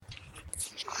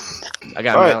I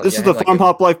got All right, this is the Farm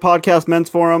Hop Life Podcast Men's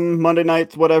Forum, Monday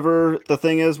nights, whatever the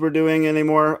thing is we're doing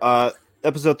anymore.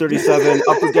 Episode 37,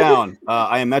 Up or Down.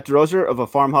 I am Matt DeRozier of A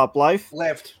Farm Hop Life.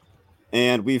 Left.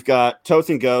 And we've got Totes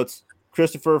and Goats,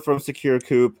 Christopher from Secure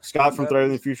Coop, Scott from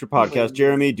Thriving the Future Podcast,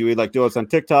 Jeremy, Do We Like Duos on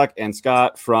TikTok, and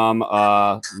Scott from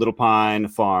Little Pine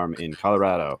Farm in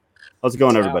Colorado. How's it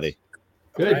going, everybody?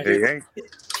 Good. Hey.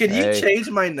 Can you change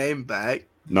my name back?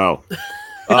 No.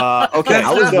 Okay.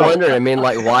 I was wondering. I mean,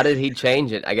 like, why did he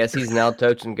change it? I guess he's now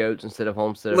Totes and Goats instead of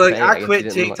Homestead. Look, I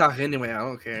quit TikTok anyway. I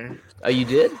don't care. Oh, you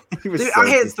did? Dude, I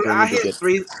hit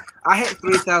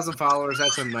 3,000 followers.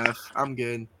 That's enough. I'm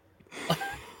good.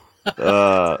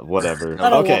 Whatever. I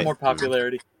don't want more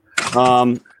popularity.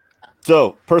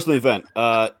 So personal event.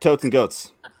 Totes and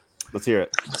Goats. Let's hear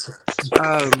it.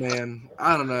 Oh man,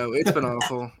 I don't know. It's been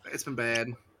awful. It's been bad.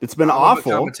 It's been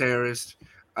awful. I'm a terrorist.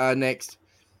 Next.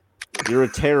 You're a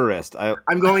terrorist.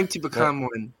 I'm going to become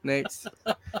one. Next.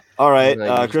 All right,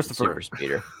 Christopher.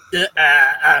 Yeah.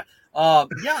 Now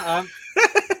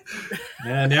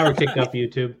we're kicked off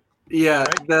YouTube. Yeah,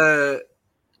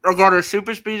 I got a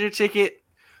super speeder ticket,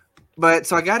 but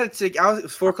so I got a ticket. It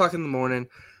was 4:00 in the morning.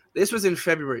 This was in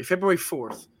February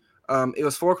 4th. It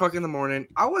was 4:00 in the morning.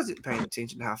 I wasn't paying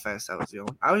attention to how fast I was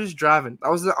going. I was just driving. I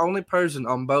was the only person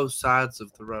on both sides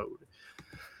of the road.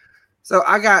 So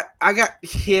I got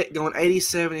hit going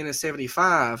 87 and a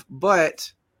 75,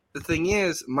 but the thing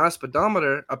is, my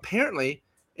speedometer apparently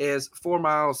is 4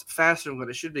 miles faster than what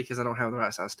it should be because I don't have the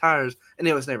right size tires, and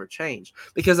it was never changed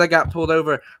because I got pulled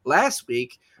over last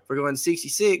week for going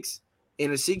 66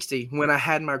 in a 60 when I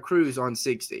had my cruise on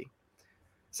 60.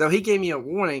 So he gave me a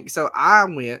warning. So I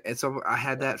went, and so I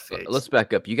had that fixed. Let's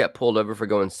back up. You got pulled over for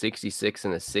going 66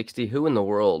 in a 60. Who in the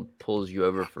world pulls you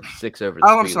over for 6 over the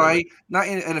I'm speed sorry. limit? Not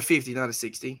in a 50, not a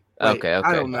 60. Wait, Okay.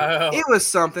 I don't know. It was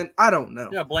something. I don't know.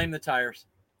 Yeah, blame the tires.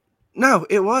 No,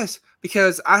 it was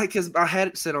because I had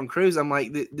it set on cruise. I'm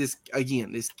like this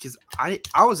because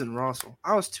I was in Rossville.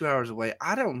 I was 2 hours away.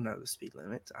 I don't know the speed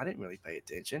limits. I didn't really pay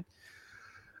attention.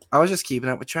 I was just keeping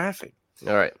up with traffic.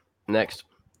 All right. Next.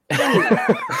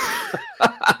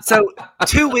 So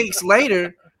 2 weeks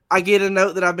later, I get a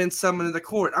note that I've been summoned to the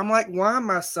court. I'm like, why am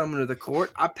I summoned to the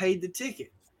court? I paid the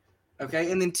ticket.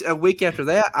 Okay. And then a week after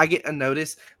that, I get a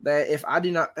notice that if I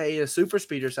do not pay a super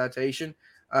speeder citation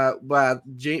by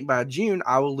June,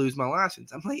 I will lose my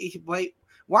license. I'm like, wait,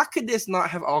 why could this not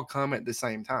have all come at the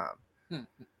same time?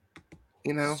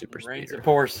 You know, super Rains, speeder. of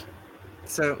course.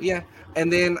 So yeah.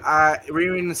 And then I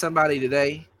rear-ended somebody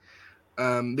today.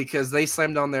 Because they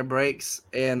slammed on their brakes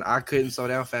and I couldn't slow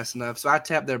down fast enough. So I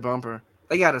tapped their bumper.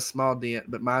 They got a small dent,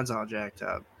 but mine's all jacked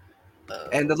up.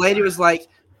 And the lady was like,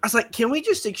 I was like, can we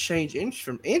just exchange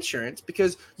insurance?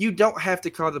 Because you don't have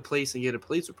to call the police and get a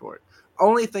police report.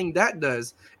 Only thing that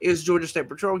does is Georgia State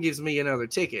Patrol gives me another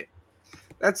ticket.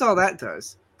 That's all that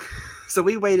does. So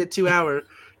we waited 2 hours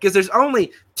because there's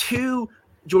only 2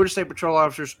 Georgia State Patrol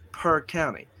officers per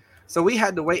county. So we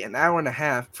had to wait an hour and a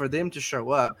half for them to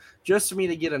show up just for me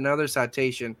to get another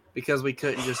citation because we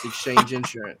couldn't just exchange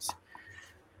insurance.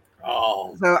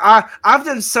 Oh. So I've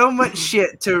done so much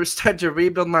shit to start to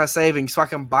rebuild my savings so I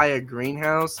can buy a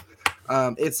greenhouse.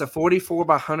 It's a 44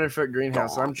 by 100 foot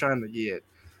greenhouse I'm trying to get.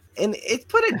 And it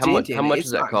put a dent in it. How much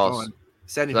does that cost?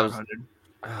 $7,500.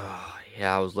 Oh,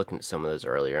 yeah, I was looking at some of those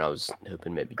earlier, and I was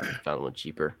hoping maybe you found one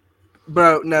cheaper.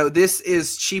 Bro, no, this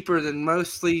is cheaper than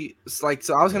mostly. Like,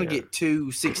 so I was gonna get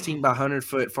 2 16 by 100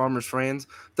 foot Farmers Friends.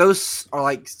 Those are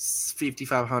like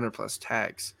 5,500 plus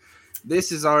tax.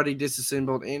 This is already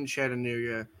disassembled in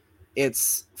Chattanooga.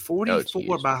 It's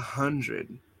 44 by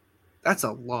 100. That's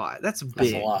a lot. That's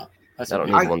big. That's a lot. I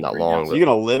don't need one that long. You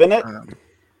gonna live in it?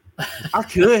 I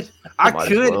could. I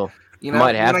could. Well. You know,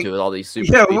 might have to with all these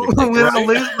super. Yeah,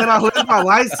 when I lose my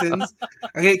license,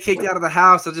 I get kicked out of the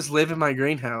house. I'll just live in my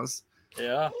greenhouse.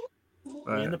 Yeah,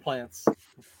 me and the plants.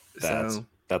 That's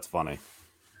funny.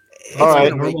 All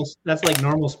right, that's like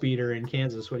normal speeder in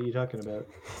Kansas. What are you talking about?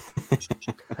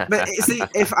 But see,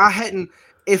 if I hadn't.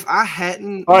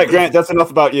 All right, Grant, that's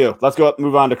enough about you. Let's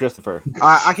move on to Christopher.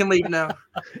 I can leave now.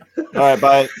 All right,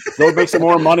 bye. Go make some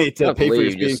more money to pay for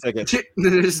your speeding tickets.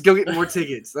 Just go get more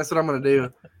tickets. That's what I'm gonna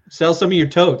do. Sell some of your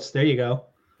totes. There you go.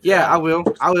 Yeah, I will.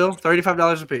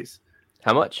 $35 a piece.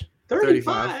 How much?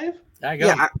 35. There you go.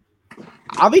 Yeah,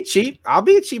 I'll be cheap. I'll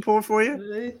be a cheap whore for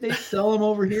you. They sell them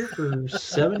over here for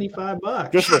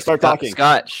 $75. Christopher, start talking.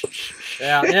 Scott.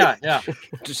 Yeah.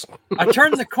 Just I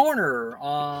turned the corner.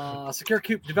 Secure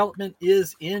Coop development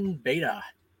is in beta.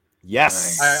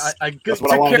 Yes. I took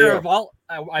care of all.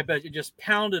 I bet you just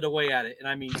pounded away at it, and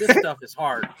I mean this stuff is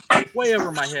hard, way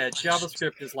over my head.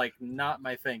 JavaScript is like not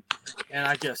my thing, and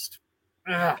I just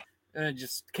and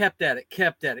just kept at it,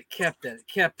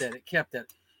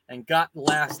 and got the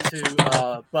last two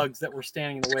bugs that were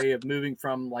standing in the way of moving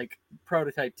from like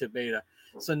prototype to beta.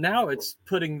 So now it's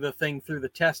putting the thing through the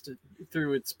test,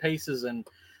 through its paces, and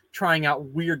trying out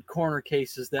weird corner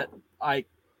cases that I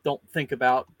don't think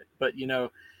about, but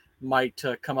might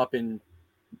come up in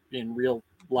real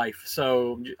life.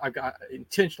 So I got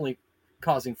intentionally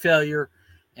causing failure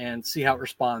and see how it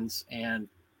responds and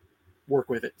work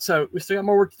with it. So we still got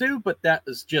more work to do, but that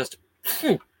is just,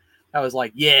 I was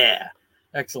like, yeah,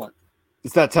 excellent.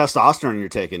 It's that testosterone you're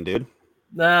taking, dude.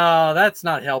 No, that's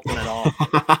not helping at all.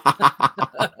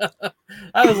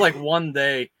 I was like one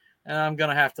day, and I'm going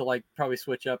to have to like probably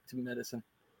switch up to medicine.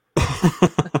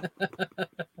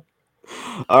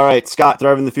 All right, Scott,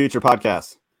 Thriving the Future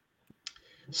podcast.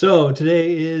 So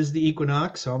today is the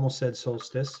equinox. I almost said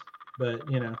solstice, but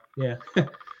yeah.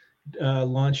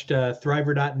 Launched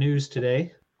Thriver.news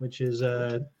today, which is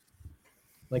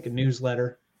like a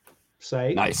newsletter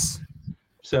site. Nice.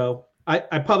 So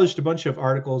I published a bunch of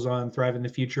articles on Thriving the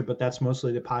Future, but that's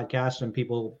mostly the podcast, and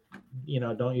people,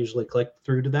 don't usually click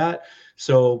through to that.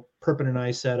 So Perpin and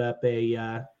I set up a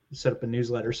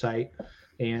newsletter site,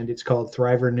 and it's called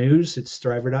Thriver News. It's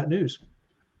Thriver.news.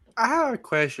 I have a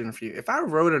question for you. If I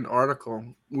wrote an article,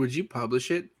 would you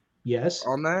publish it? Yes.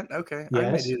 On that? Okay. Yes.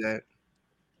 I may do that.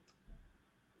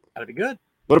 That'd be good.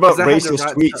 What about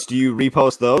racist tweets? Do you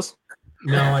repost those?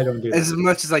 No, I don't do that. As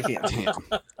much as I can.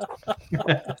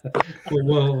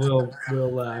 We'll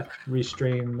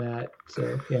restrain that.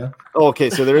 So yeah. Oh, okay,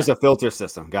 so there is a filter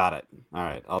system. Got it. All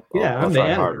right. I'll I'm the try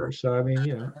editor, harder. so I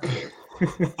mean,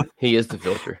 He is the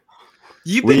filter.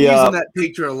 You've been using that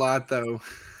picture a lot, though.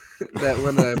 That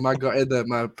when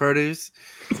my produce.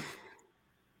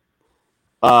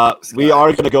 We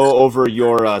are going to go over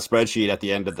your spreadsheet at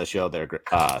the end of the show there,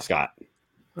 Scott.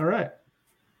 All right.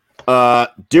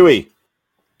 Dewey.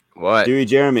 What? Dewey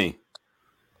Jeremy.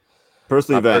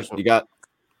 Personal event. You got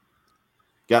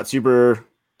super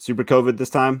COVID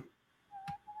this time?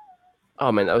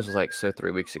 Oh, man, that was like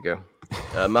 3 weeks ago.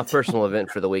 My personal event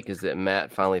for the week is that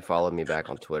Matt finally followed me back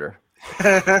on Twitter.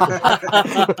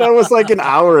 That was like an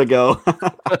hour ago.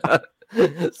 Are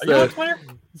you on Twitter?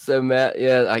 So Matt,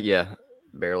 yeah,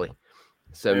 barely.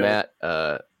 So Barely.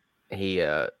 Matt, he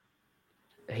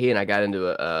and I got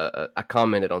into I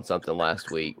commented on something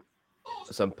last week,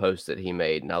 some post that he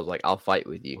made, and I was like, "I'll fight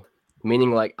with you,"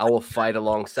 meaning like I will fight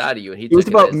alongside of you. And he It was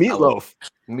took about as, Meatloaf.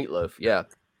 Meatloaf, yeah.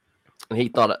 And he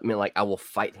thought it meant like I will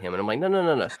fight him, and I'm like,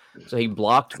 no. So he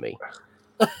blocked me.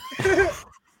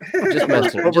 Just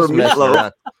messing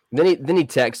around. Then he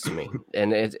texts me,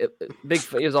 and it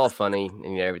was all funny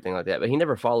and everything like that. But he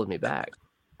never followed me back.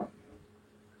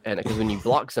 And because when you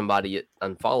block somebody, it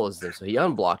unfollows them. So he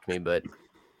unblocked me, but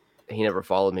he never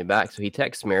followed me back. So he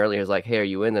texted me earlier. He was like, "Hey, are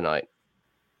you in tonight?"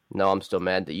 No, I'm still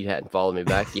mad that you hadn't followed me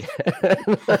back yet.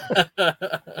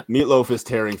 Meatloaf is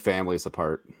tearing families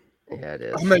apart. Yeah, it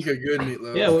is. I'll make a good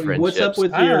meatloaf. Yeah, what's up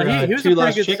with your he was a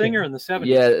pretty good singer in the 70s.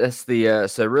 Yeah, that's the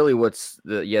so really what's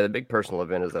the big personal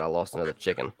event is that I lost another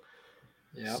chicken.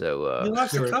 Yeah. So You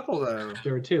lost a couple though.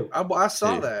 There were two. I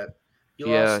saw Two. that. You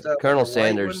yeah, lost, Colonel the white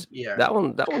Sanders. one? Yeah. That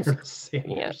one's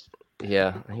Sanders.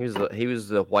 yeah. He was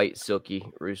the white silky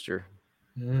rooster.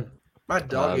 Mm. My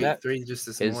dog ate 3 just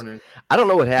this is- morning. I don't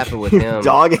know what happened with him.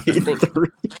 Dog ate think- 3.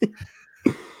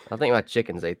 I think my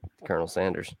chickens ate Colonel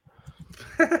Sanders.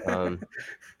 I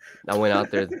went out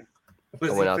there.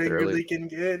 Was I went he out there finger early. leaking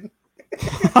good?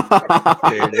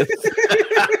 There it is.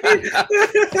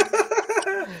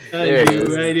 There it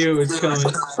is. I knew it was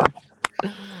coming.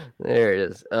 There it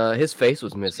is. His face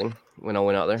was missing when I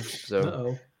went out there. So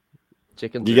Uh-oh.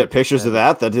 chickens. Did you get pictures of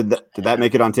that? Did that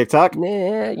make it on TikTok?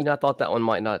 Nah, I thought that one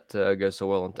might not go so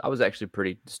well. I was actually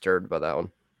pretty disturbed by that one.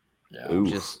 Yeah. Ooh.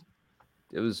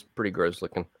 It was pretty gross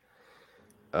looking.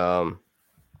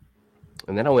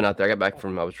 And then I went out there.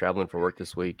 I was traveling for work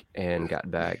this week and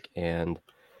got back, and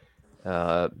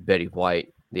Betty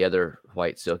White, the other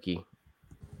white silky,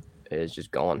 is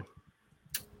just gone.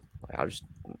 I just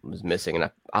was missing, and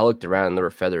I looked around, and there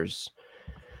were feathers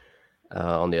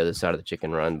on the other side of the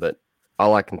chicken run, but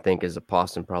all I can think is a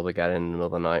possum probably got in the middle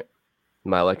of the night.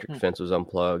 My electric fence was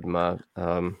unplugged. My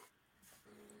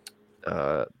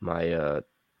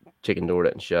chicken door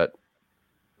didn't shut.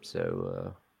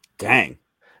 So Dang.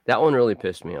 that one really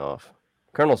pissed me off.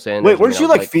 Colonel Sanders. Wait, weren't I you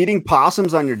was like feeding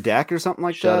possums on your deck or something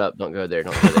like Shut that? up! Don't go there.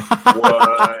 Don't go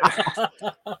there.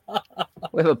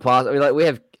 We have a possum. We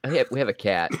have a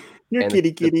cat. Your and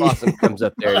kitty. The possum comes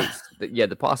up there. And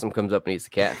the possum comes up and eats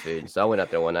the cat food. So I went out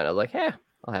there one night. I was like,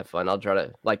 I'll have fun. I'll try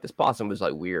to this possum was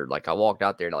like weird. Like I walked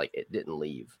out there and like it didn't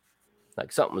leave.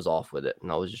 Like something was off with it,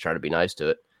 and I was just trying to be nice to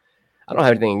it. I don't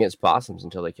have anything against possums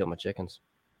until they kill my chickens.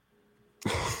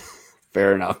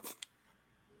 Fair enough.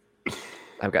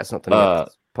 I've got something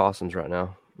against possums right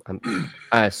now.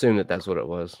 I assume that's what it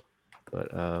was, but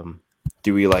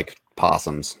do we like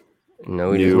possums?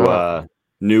 No, he does not.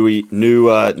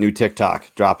 New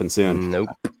TikTok dropping soon. Nope.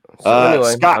 So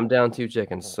anyway, Scott. I'm down 2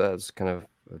 chickens. So it's kind of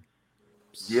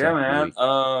Yeah, man. week.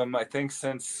 I think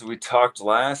since we talked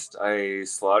last, I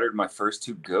slaughtered my first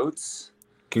 2 goats.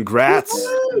 Congrats.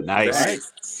 Woo! Nice.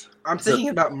 Thanks. I'm thinking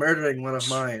about murdering one of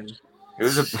mine. It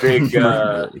was a big,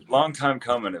 long time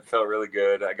coming. It felt really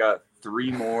good. I got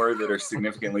 3 more that are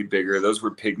significantly bigger. Those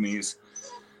were pygmies.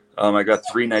 I got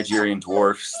 3 Nigerian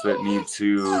dwarfs that need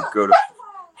to go to.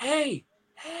 Hey.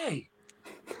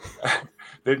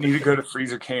 That need to go to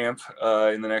freezer camp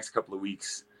in the next couple of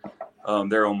weeks.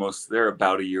 They're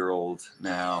about a year old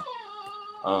now.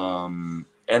 And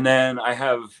then I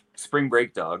have spring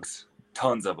break dogs,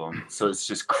 tons of them. So it's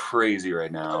just crazy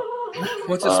right now.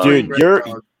 What's a Dude, spring break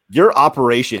dog? your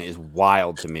operation is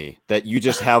wild to me. That you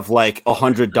just have like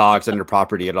 100 dogs on your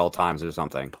property at all times or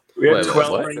something. We had Wait,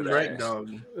 12 what? today. Spring break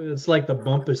dog. It's like the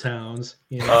Bumpus Hounds.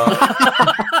 You know?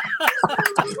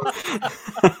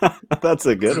 That's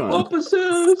a good one. Bumpus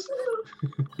Hounds.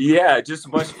 Yeah, just a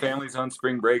bunch of families on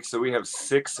spring break. So we have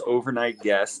 6 overnight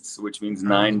guests, which means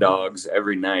 9 dogs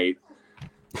every night.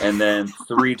 And then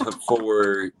 3 to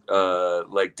 4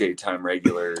 like daytime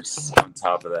regulars on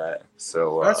top of that.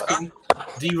 So That's good.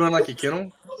 Do you run like a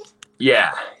kennel?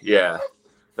 yeah.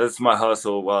 That's my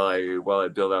hustle while I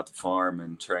build out the farm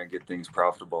and try and get things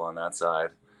profitable on that side.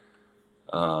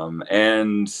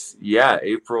 And yeah,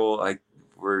 April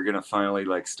we're gonna finally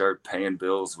like start paying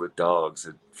bills with dogs.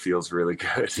 It feels really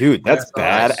good. Dude, that's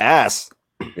badass.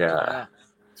 Yeah.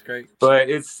 It's great. But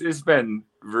it's been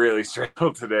really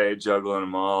stressful today, juggling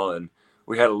them all, and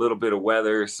we had a little bit of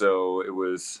weather, so it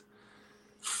was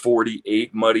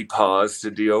 48 muddy paws to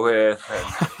deal with.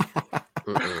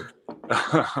 And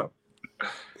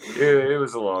it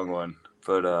was a long one,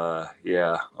 but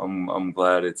yeah, I'm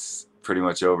glad it's pretty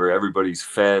much over. Everybody's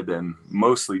fed and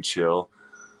mostly chill.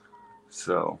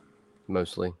 So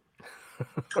Mostly.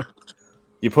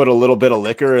 You put a little bit of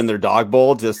liquor in their dog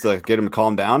bowl just to get them to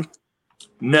calm down.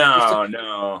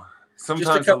 no.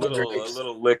 Sometimes a couple little drinks.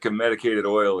 lick of medicated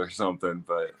oil or something,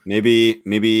 but Maybe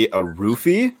a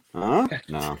roofie? Huh?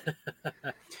 No.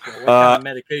 What kind of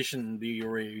medication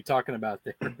were you talking about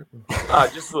there?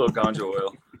 just a little ganja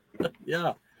oil.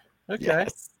 Yeah. Okay.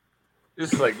 Yes.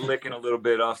 Just like licking a little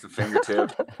bit off the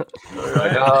fingertip.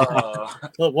 Like, oh,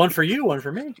 Well, one for you, one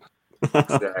for me.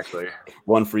 exactly.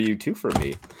 One for you, 2 for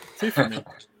me. 2 for me.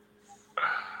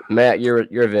 Matt, your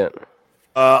event.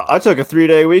 I took a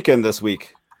 3-day weekend this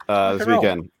weekend,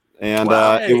 and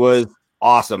Wow. it was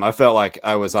awesome. I felt like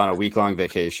I was on a week-long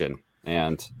vacation,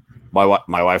 and my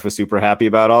wife was super happy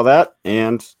about all that,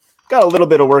 and got a little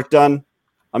bit of work done.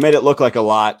 I made it look like a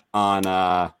lot on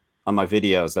my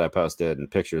videos that I posted and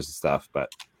pictures and stuff,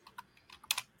 but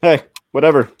hey,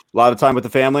 whatever. A lot of time with the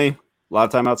family, a lot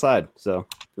of time outside, so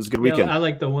it was a good weekend. I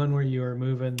like the one where you were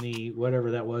moving the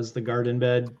whatever that was, the garden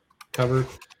bed cover,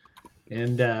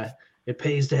 and it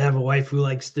pays to have a wife who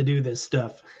likes to do this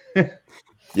stuff.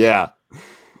 Yeah.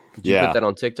 Did you put that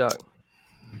on TikTok?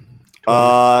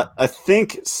 I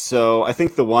think so. I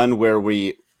think the one where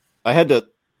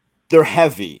they're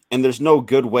heavy and there's no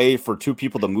good way for 2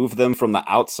 people to move them from the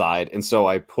outside. And so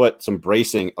I put some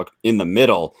bracing in the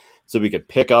middle so we could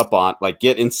pick up on, like,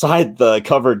 get inside the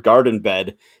covered garden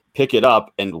bed, pick it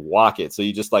up and walk it. So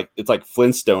you just it's like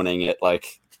Flintstoning it,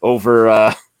 like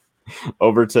over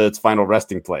to its final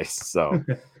resting place. So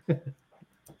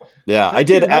yeah, I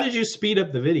did. How did you speed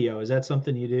up the video? Is that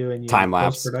something you do in your Time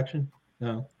lapse production?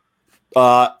 No.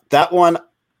 That one,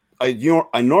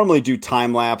 I normally do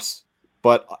time lapse,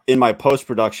 but in my post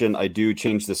production, I do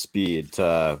change the speed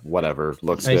to whatever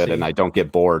looks good, and I don't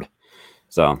get bored.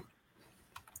 So,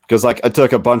 because like I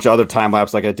took a bunch of other time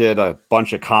lapse, like I did a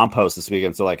bunch of compost this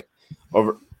weekend. So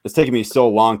it's taking me so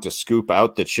long to scoop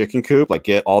out the chicken coop, like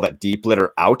get all that deep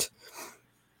litter out,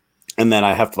 and then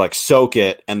I have to like soak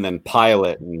it and then pile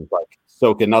it and like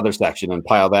soak another section and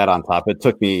pile that on top. It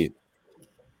took me.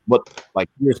 Like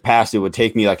years past, it would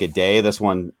take me like a day. This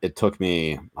one, it took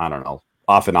me, I don't know,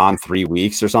 off and on 3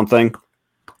 weeks or something.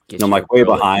 Get I'm you like a way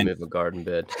girl that can behind. move a garden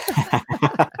bed.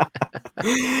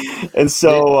 And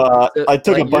so I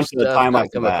took Like, a bunch of the your time stuff lapse not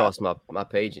of come that. across my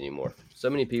page anymore. So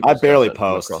many people. I barely stuff doesn't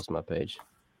come post. across my page.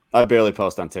 I barely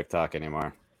post on TikTok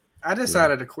anymore. I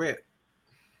decided to quit.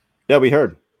 Yeah, we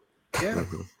heard. Yeah.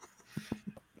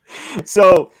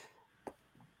 So,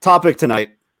 topic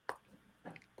tonight.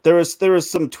 There was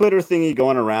some Twitter thingy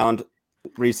going around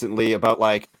recently about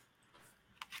like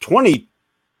 2020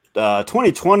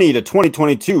 to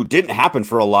 2022 didn't happen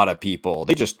for a lot of people.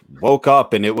 They just woke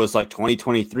up and it was like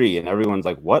 2023, and everyone's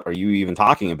like, "What are you even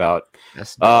talking about?"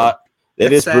 That's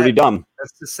It is pretty dumb.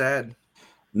 That's just sad.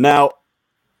 Now,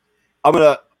 I'm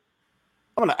gonna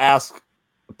ask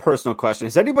a personal question.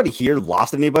 Has anybody here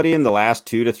lost anybody in the last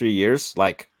 2 to 3 years?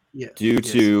 Like, Yeah. due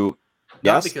to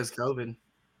Not because COVID.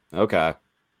 Okay,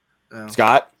 No.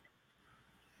 Scott.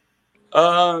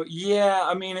 Yeah,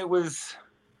 I mean, it was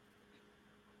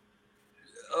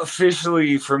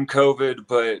officially from COVID,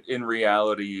 but in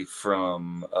reality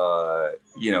from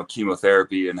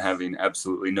chemotherapy and having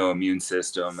absolutely no immune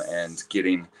system and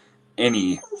getting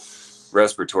any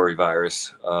respiratory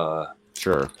virus.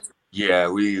 Sure. Yeah,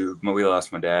 we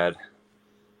lost my dad.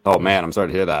 Oh man, I'm sorry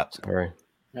to hear that. Sorry.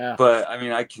 Yeah. But I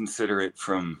mean, I consider it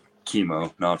from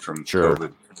chemo, not from Sure.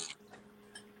 COVID.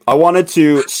 I wanted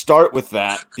to start with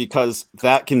that because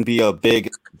that can be a big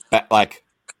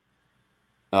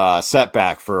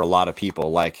setback for a lot of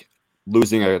people, like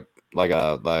losing a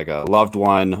loved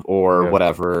one or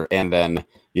whatever, and then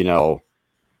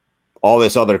all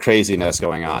this other craziness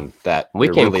going on that We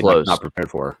you're came really close. not prepared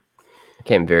for. I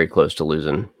came very close to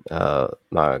losing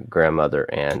my grandmother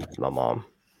and my mom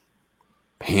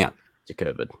Man, to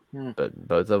COVID, Hmm. but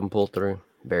both of them pulled through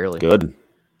barely. good.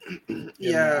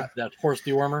 Yeah. That horse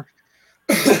dewormer.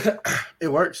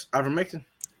 It works. Ivermectin.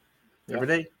 Every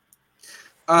day.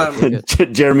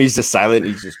 Jeremy's just silent.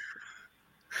 He's just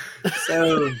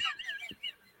So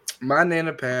my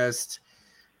Nana passed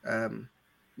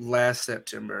last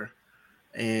September,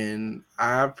 and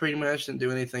I pretty much didn't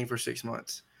do anything for 6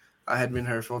 months. I had been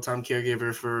her full-time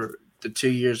caregiver for the 2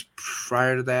 years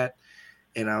prior to that,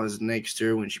 and I was next to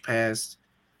her when she passed.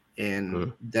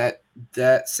 And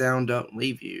that sound don't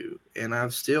leave you, and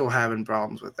I'm still having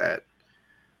problems with that.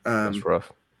 That's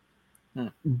rough.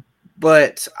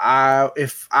 But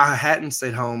if I hadn't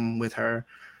stayed home with her,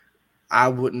 I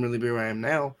wouldn't really be where I am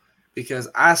now, because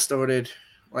I started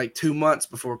like 2 months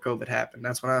before COVID happened.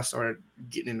 That's when I started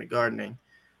getting into gardening,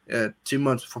 2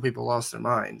 months before people lost their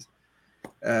minds.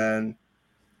 And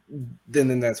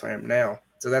then that's where I am now.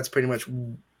 So that's pretty much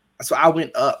 – so I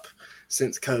went up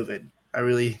since COVID. I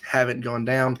really haven't gone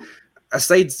down. I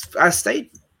stayed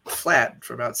flat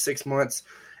for about 6 months,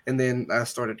 and then I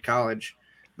started college.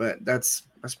 But that's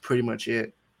pretty much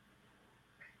it.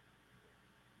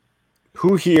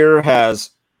 who here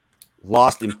has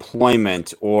lost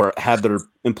employment or had their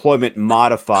employment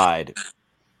modified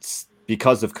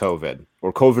because of COVID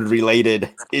or COVID-related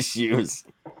issues?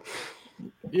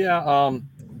 Yeah,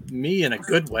 me in a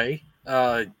good way.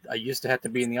 I used to have to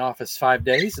be in the office 5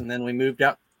 days, and then we moved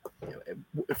out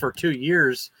for 2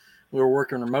 years. We were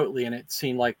working remotely, and it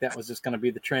seemed like that was just going to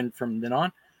be the trend from then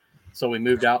on. So we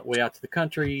moved way out to the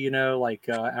country, like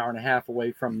an hour and a half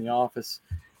away from the office.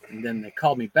 And then they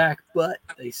called me back, but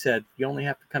they said, you only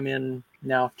have to come in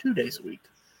now 2 days a week.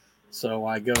 So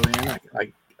I go in,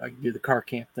 I do the car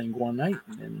camp thing one night,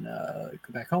 and then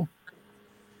go back home.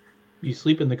 You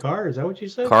sleep in the car? Is that what you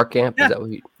said? Car camp? Yeah. Is that what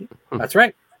you... That's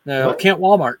right. Kent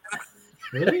Walmart.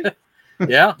 Really?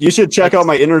 Yeah. You should check out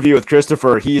my interview with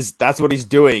Christopher. That's what he's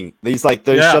doing. He's like,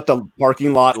 they shut the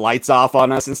parking lot lights off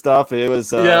on us and stuff. It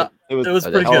was it was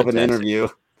pretty hell of good. an interview.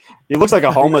 He looks like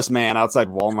a homeless man outside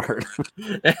Walmart.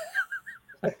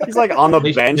 He's like on the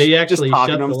bench, They just actually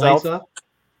talking shut to the himself. lights off?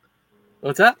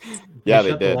 What's that? Yeah, they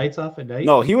shut the did. lights off at night?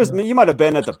 No, you might have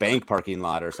been at the bank parking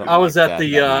lot or something. I was like at that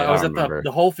the that night. I was don't at remember.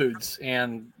 the Whole Foods,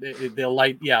 and the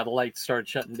lights started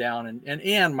shutting down,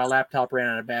 and my laptop ran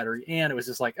out of battery, and it was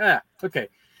just like, okay.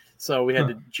 So we had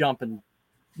to jump and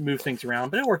move things around,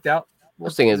 but it worked out. I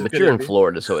was thinking, It was a but good you're in interview.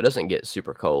 Florida, so it doesn't get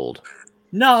super cold.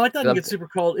 No, it doesn't Yep. get super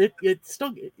cold. It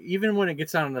still, even when it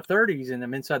gets down in the 30s and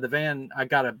I'm inside the van, I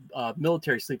got a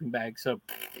military sleeping bag, so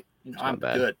I'm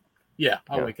bad. good. Yeah,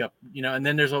 I'll Yeah. wake up, and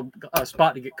then there's a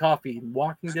spot to get coffee in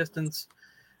walking distance.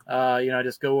 I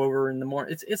just go over in the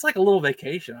morning. It's like a little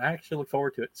vacation. I actually look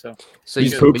forward to it. So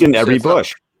He's you- pooped but in you- so every it's not-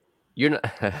 bush. You're not.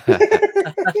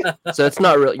 So it's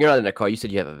not real. You're not in a car. You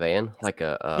said you have a van, like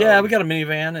a. yeah, we got a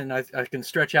minivan, and I can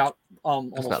stretch out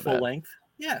almost not full bad. length.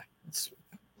 Yeah, it's.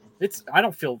 I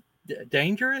don't feel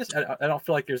dangerous. I don't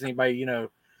feel like there's anybody.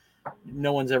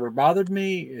 No one's ever bothered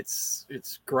me. It's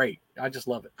great. I just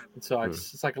love it. And so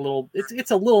it's like a little.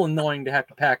 It's a little annoying to have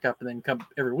to pack up and then come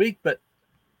every week, but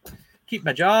keep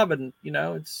my job, and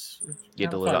it's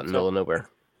Get to kinda live fun. out in the middle of nowhere.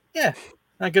 Yeah,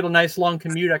 I get a nice long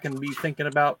commute. I can be thinking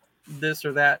about this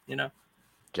or that.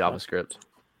 JavaScript.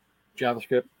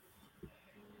 JavaScript.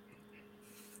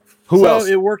 Who so else?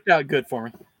 It worked out good for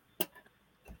me.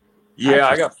 Yeah,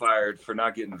 I got fired for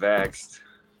not getting vaxxed.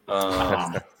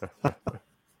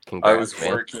 Congrats, I was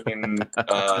man. working.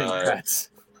 Congrats.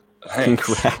 Thanks.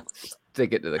 Congrats.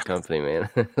 Stick it to the company, man.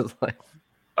 It's like,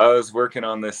 I was working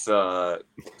on this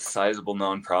sizable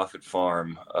nonprofit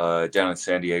farm down in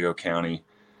San Diego County,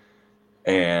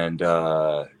 and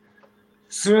as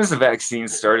soon as the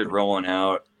vaccines started rolling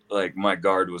out, like my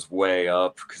guard was way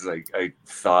up because I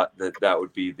thought that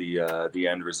would be the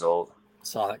end result.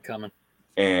 Saw that coming.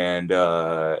 And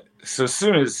so as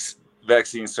soon as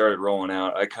vaccines started rolling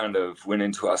out, I kind of went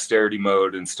into austerity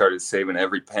mode and started saving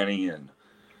every penny and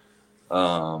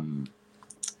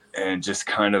just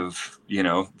kind of,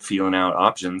 feeling out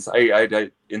options. I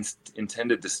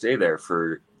intended to stay there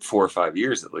for 4 or 5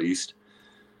 years at least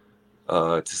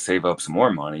to save up some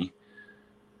more money.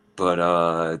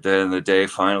 But then the day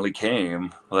finally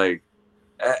came, like,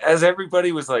 as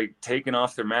everybody was like taking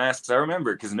off their masks, I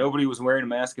remember because nobody was wearing a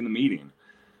mask in the meeting.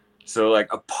 So like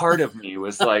a part of me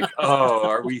was like, oh,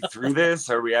 are we through this?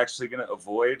 Are we actually going to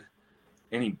avoid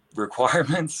any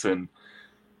requirements? And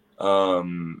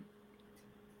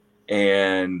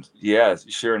yeah,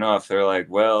 sure enough, they're like,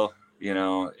 well,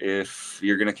 if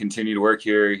you're going to continue to work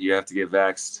here, you have to get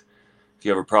vaxxed. If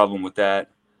you have a problem with that,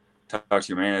 talk to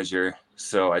your manager.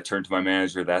 So I turned to my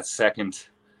manager that second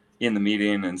in the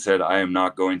meeting and said, I am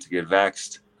not going to get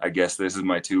vaxxed. I guess this is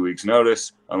my 2 weeks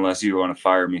notice unless you want to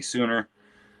fire me sooner.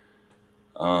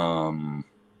 And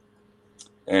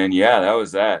yeah, that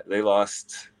was that. They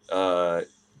lost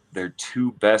their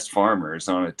 2 best farmers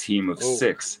on a team of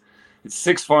 6. It's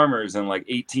 6 farmers and like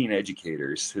 18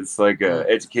 educators. It's like a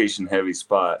education heavy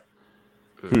spot.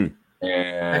 And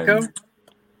Echo?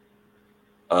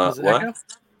 Was it what? Echo?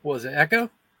 Was it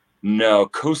Echo? No,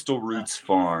 Coastal Roots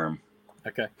Farm.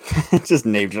 Okay. Just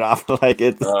name drop like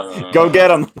it's go get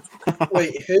them.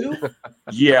 Wait, who?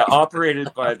 Yeah,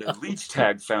 operated by the Leech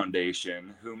Tag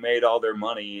Foundation, who made all their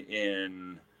money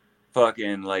in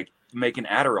fucking like making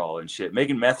Adderall and shit,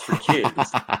 making meth for kids.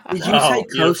 Did you say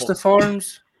beautiful. Costa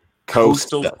Farms?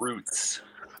 Coastal Roots.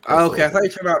 Oh, okay, I thought you were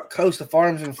talking about Costa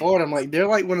Farms in Florida. I'm like, they're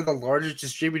like one of the largest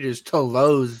distributors to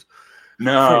Lowe's.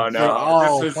 No, For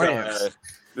all This plants.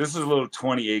 is a little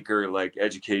 20-acre like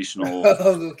educational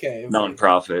Okay.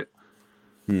 nonprofit.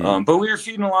 But we were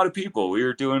feeding a lot of people. We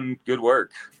were doing good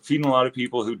work, feeding a lot of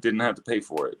people who didn't have to pay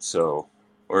for it, or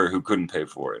who couldn't pay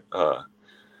for it.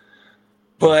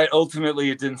 But ultimately,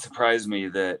 it didn't surprise me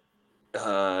that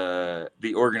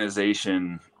the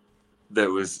organization that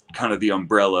was kind of the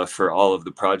umbrella for all of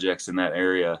the projects in that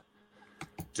area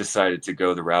decided to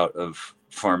go the route of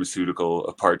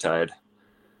pharmaceutical apartheid.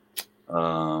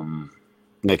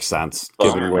 Makes sense,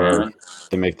 given where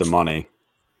they make the money.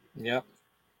 Yep.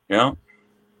 Yeah.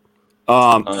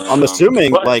 I'm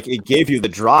assuming but- like it gave you the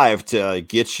drive to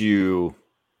get you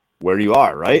where you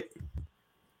are, right?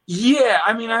 Yeah,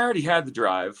 I mean, I already had the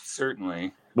drive,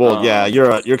 certainly. Well, yeah,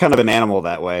 you're kind of an animal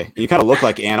that way. You kind of look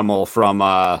like Animal from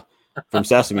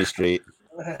Sesame Street.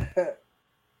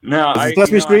 No, Is it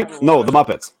Sesame Street? No, the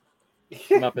Muppets.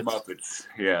 Muppets.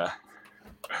 Yeah.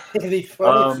 It'd be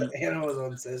funny if the animals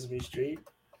on Sesame Street.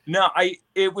 No,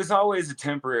 it was always a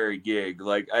temporary gig.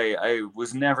 Like I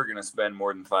was never going to spend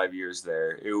more than 5 years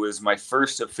there. It was my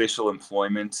first official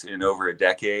employment in over a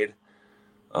decade.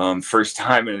 First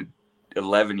time in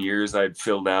 11 years I'd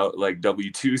filled out like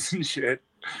W-2s and shit.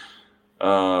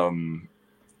 And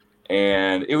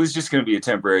it was just going to be a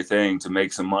temporary thing to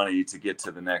make some money to get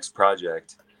to the next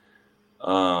project.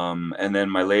 And then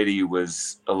my lady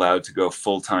was allowed to go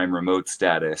full-time remote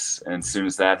status. And as soon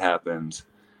as that happened,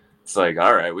 it's like,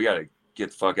 all right, we got to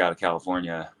get the fuck out of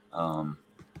California.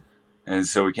 And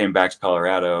so we came back to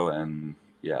Colorado, and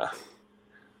yeah,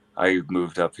 I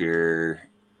moved up here,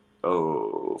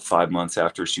 5 months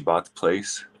after she bought the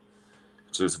place.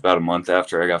 So it was about a month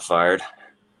after I got fired.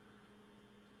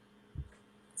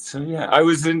 So yeah, I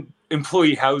was in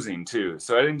employee housing too.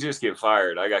 So I didn't just get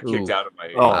fired. I got kicked out of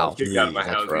my housing and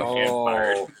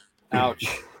fired.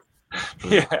 Ouch.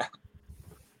 Yeah.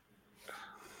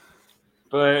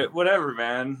 But whatever,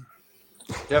 man.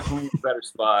 Definitely a better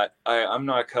spot. I'm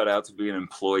not cut out to be an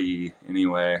employee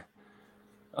anyway.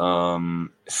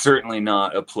 Certainly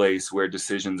not a place where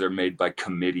decisions are made by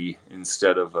committee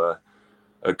instead of a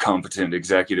competent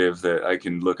executive that I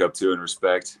can look up to and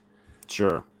respect.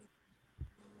 Sure.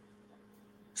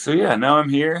 So yeah, now I'm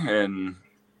here and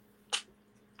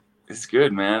it's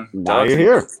good, man. Now you're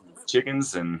here.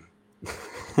 Chickens, and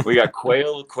we got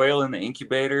quail in the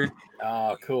incubator.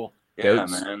 Oh, cool. Yeah,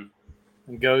 Goats. man.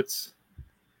 And goats.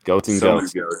 Goats and So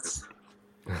goats. many goats.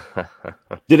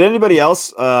 Did anybody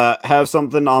else have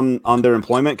something on their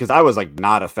employment? Because I was like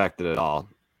not affected at all.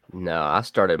 No, I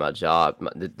started my job,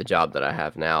 the job that I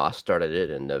have now. I started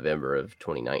it in November of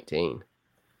 2019.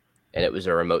 and it was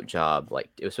a remote job. Like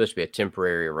it was supposed to be a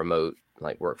temporary remote,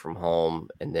 like work from home.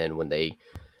 And then when they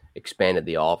expanded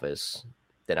the office,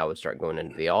 then I would start going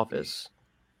into the office,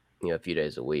 a few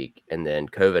days a week. And then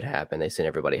COVID happened. They sent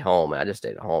everybody home, and I just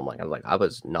stayed at home. I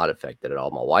was not affected at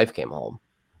all. My wife came home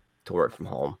to work from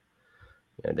home.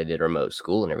 They did remote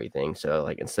school and everything. So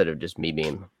like instead of just me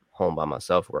being home by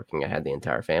myself working, I had the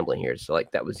entire family here. So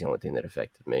like that was the only thing that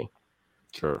affected me.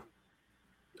 Sure.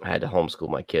 I had to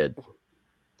homeschool my kid.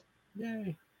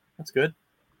 Yay, that's good.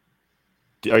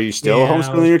 Are you still Yeah.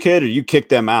 homeschooling your kid, or you kicked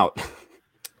them out?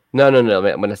 No.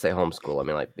 When I say homeschool, I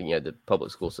mean like the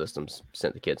public school systems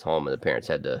sent the kids home, and the parents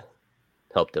had to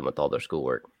help them with all their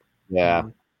schoolwork. Yeah.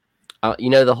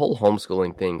 The whole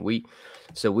homeschooling thing. We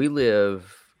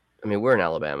live. I mean, we're in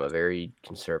Alabama, a very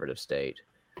conservative state,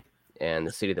 and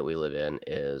the city that we live in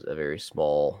is a very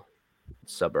small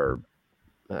suburb.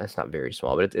 It's not very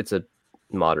small, but it's a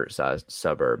moderate-sized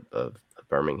suburb of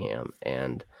Birmingham,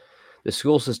 and the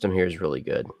school system here is really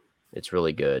good. It's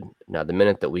really good. Now, the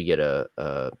minute that we get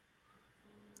an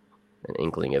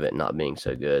inkling of it not being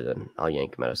so good, then I'll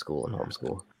yank them out of school and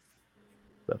homeschool.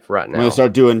 But for right I'm now, gonna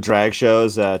start doing drag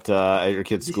shows at your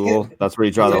kid's school. That's where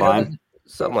you draw the line.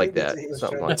 something like that.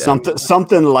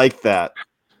 Something like that.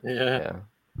 Yeah.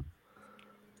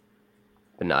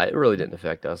 But no, it really didn't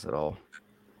affect us at all.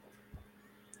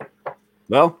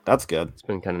 Well, that's good. It's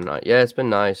been kind of nice. Yeah, it's been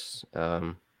nice.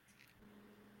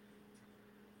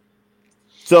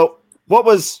 So, what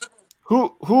was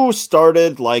who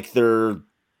started like their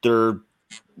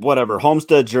whatever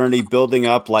homestead journey, building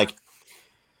up like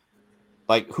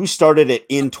who started it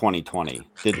in 2020?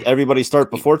 Did everybody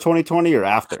start before 2020 or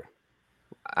after?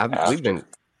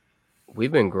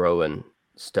 We've been growing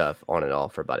stuff on and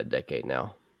off for about a decade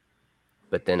now.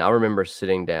 But then I remember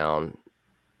sitting down,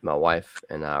 my wife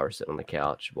and I were sitting on the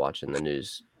couch watching the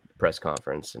news press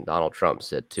conference, and Donald Trump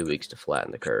said 2 weeks to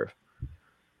flatten the curve.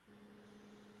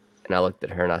 And I looked at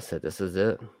her and I said, "This is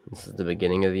it. This is the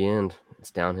beginning of the end.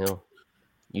 It's downhill.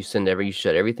 You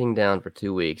shut everything down for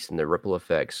 2 weeks, and the ripple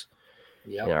effects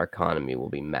in our economy will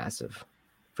be massive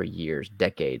for years,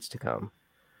 decades to come."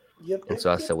 Yep. And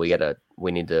so I said,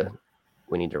 we need to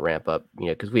ramp up,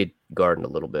 because we had gardened a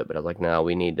little bit, but I was like, no,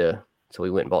 we need to. So we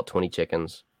went and bought 20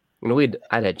 chickens.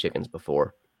 I'd had chickens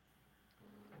before.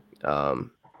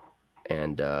 And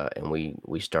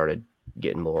we started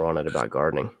getting more on it about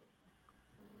gardening.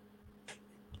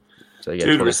 So yeah,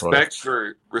 dude, respect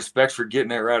for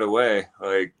getting it right away.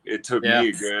 Like it took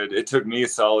me a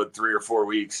solid 3 or 4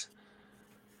 weeks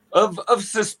of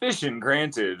suspicion,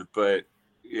 granted, but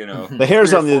the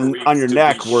hairs on your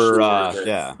neck were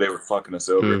they were fucking us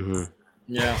over. Mm-hmm.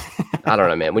 Yeah. I don't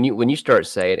know, man. When you start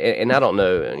saying, and I don't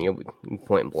know, and you can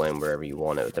point and blame wherever you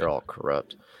want it, they're all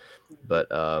corrupt. But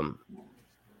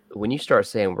when you start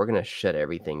saying we're going to shut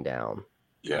everything down,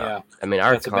 Yeah. I mean,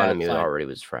 our That's a bad economy sign. already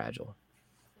was fragile.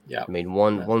 Yeah. I mean, That's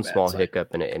one a bad small sign.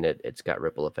 hiccup in it, and it's got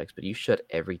ripple effects. But you shut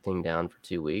everything down for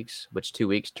 2 weeks, which 2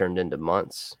 weeks turned into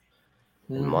months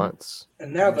and Mhm. months.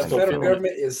 And now the Still federal feeling it.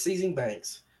 government is seizing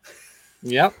banks.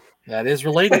 Yep. That is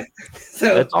related.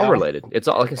 So It's all related. It's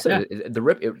all, like I said, the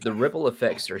ripple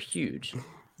effects are huge.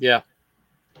 Yeah.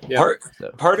 Yeah.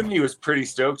 Part of me was pretty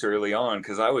stoked early on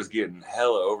because I was getting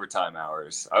hella overtime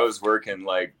hours. I was working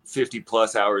like 50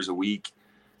 plus hours a week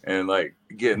and like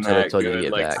getting Until they that told you to good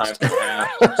get like time vaxxed.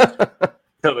 and a half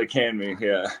till they can me.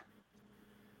 Yeah.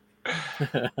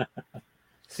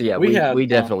 So yeah, We had, we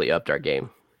definitely upped our game.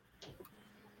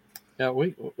 Yeah,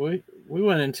 we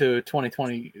went into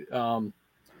 2020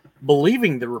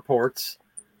 believing the reports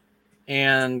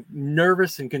and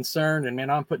nervous and concerned. And man,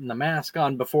 I'm putting the mask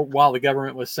on while the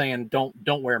government was saying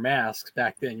don't wear masks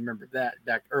back then. You remember that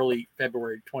back early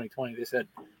February 2020? They said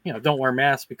don't wear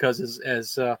masks because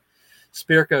as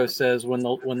Spirko says,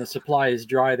 when the supply is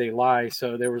dry, they lie.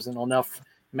 So there wasn't enough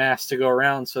masks to go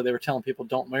around, so they were telling people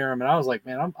don't wear them. And I was like,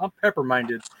 man, I'm pepper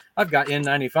minded. I've got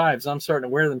N95s. I'm starting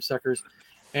to wear them suckers.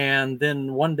 And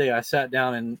then one day I sat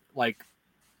down and like,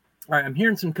 all right, I'm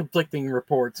hearing some conflicting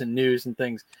reports and news and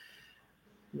things.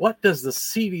 What does the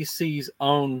CDC's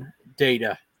own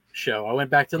data show? I went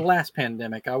back to the last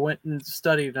pandemic. I went and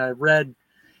studied and I read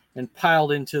and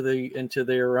piled into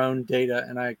their own data.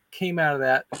 And I came out of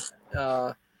that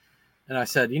and I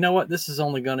said, you know what? This is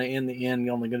only going to, in the end,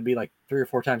 only going to be like 3 or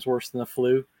 4 times worse than the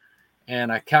flu.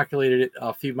 And I calculated it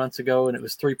a few months ago, and it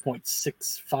was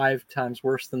 3.65 times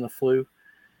worse than the flu,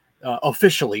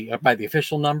 officially, by the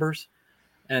official numbers.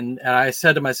 And I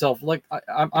said to myself, look,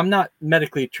 I'm not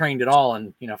medically trained at all.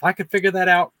 And, if I could figure that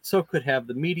out, so could have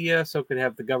the media, so could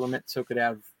have the government, so could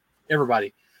have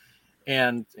everybody.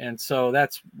 And so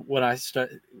that's when I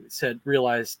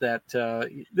realized that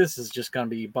this is just going to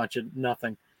be a bunch of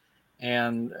nothing.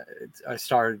 And I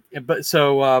started, but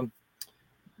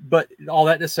all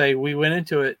that to say, we went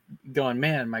into it going,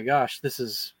 man, my gosh,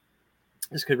 this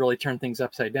could really turn things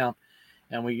upside down.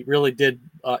 And we really did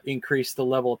increase the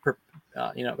level of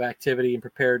of activity and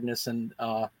preparedness, and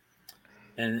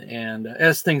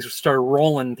as things started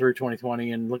rolling through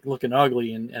 2020 and looking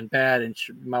ugly and bad, and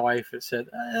my wife had said,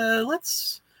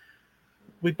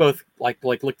 we both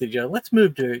looked at each other, let's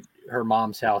move to her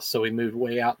mom's house. So we moved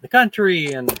way out in the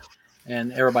country, and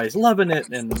everybody's loving it,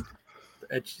 and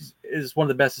it is one of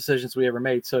the best decisions we ever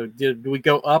made. So did we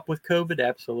go up with COVID?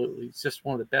 Absolutely. It's just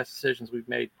one of the best decisions we've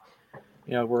made.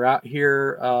 We're out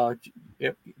here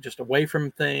just away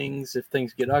from things. If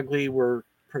things get ugly, we're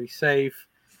pretty safe.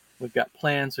 We've got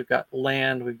plans, we've got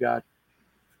land, we've got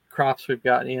crops we've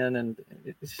got in, and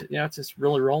it's just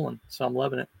really rolling. So I'm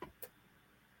loving it.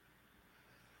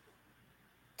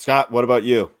 Scott, what about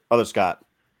you? Other Scott.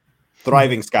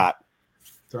 Thriving Scott.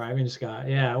 Thriving Scott.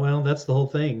 Yeah, well, that's the whole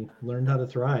thing. Learned how to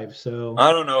thrive. So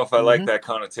I don't know if I like that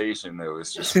connotation. That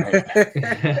was just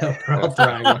we're all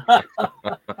thriving.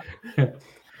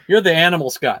 You're the animal,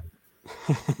 Scott.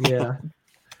 Yeah.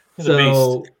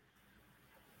 The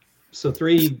So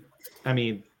 3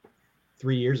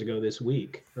 years ago this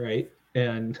week, right?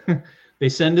 And they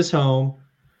send us home.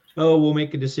 Oh, we'll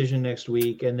make a decision next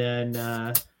week. And then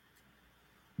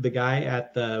the guy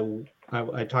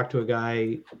I talked to a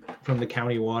guy from the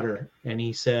county water, and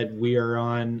he said,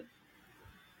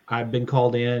 I've been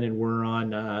called in, and we're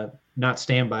on not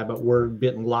standby, but we're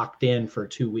getting locked in for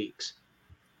 2 weeks.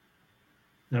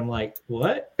 And I'm like,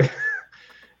 what?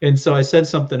 And so I said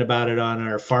something about it on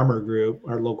our farmer group,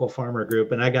 our local farmer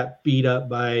group, and I got beat up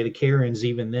by the Karens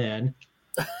even then.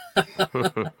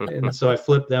 And so I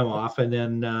flipped them off, and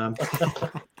then and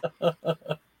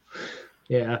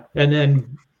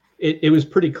then it was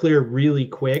pretty clear really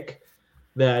quick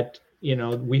that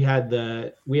we had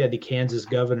the Kansas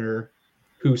governor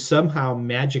who somehow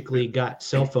magically got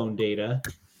cell phone data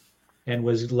and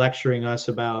was lecturing us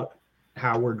about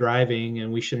how we're driving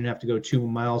and we shouldn't have to go 2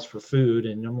 miles for food.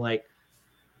 And I'm like,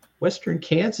 Western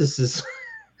Kansas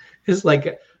is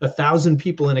like 1,000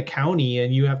 people in a county,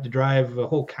 and you have to drive a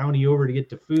whole county over to get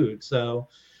to food. So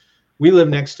we live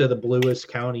next to the bluest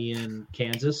county in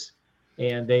Kansas,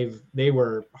 and they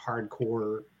were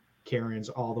hardcore Karens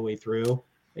all the way through.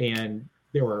 And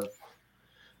there were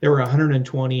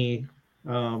 120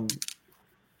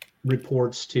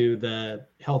 reports to the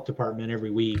health department every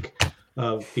week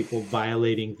of people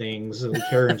violating things. And the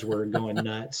Karens were going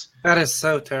nuts. That is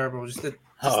so terrible. Just the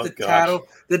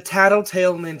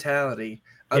tattletale mentality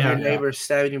of your neighbors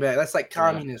stabbing you back. That's like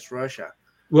communist Russia.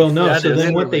 Well, no. Yeah, so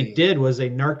then what they did was they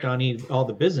narked on all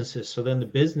the businesses. So then the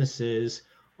businesses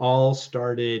all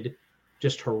started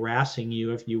just harassing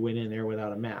you if you went in there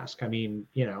without a mask. I mean,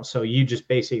 so you just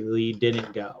basically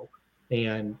didn't go.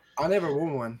 And I never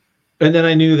wore one. And then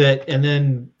I knew that. And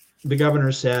then the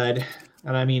governor said,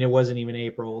 and I mean, it wasn't even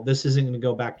April, this isn't going to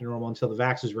go back to normal until the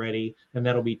vax is ready, and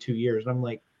that'll be 2 years. And I'm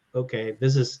like, okay,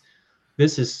 this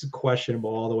is questionable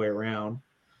all the way around.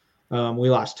 We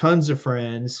lost tons of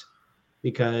friends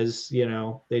because,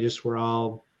 they just were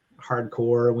all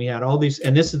hardcore. And we had all these,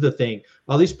 and this is the thing,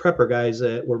 all these prepper guys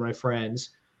that were my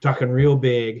friends talking real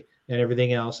big and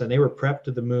everything else. And they were prepped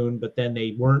to the moon, but then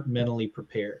they weren't mentally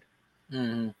prepared.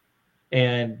 Mm-hmm.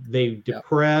 And they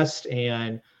depressed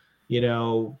and,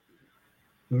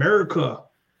 America,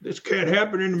 this can't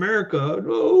happen in America.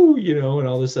 No, and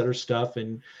all this other stuff.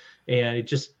 And it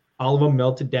just, all of them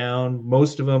melted down.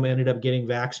 Most of them ended up getting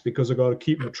vaxxed because I got to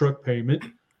keep my truck payment.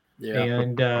 Yeah.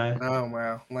 And, oh,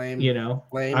 wow. Lame.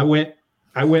 Lame.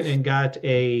 I went and got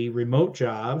a remote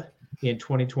job in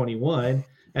 2021.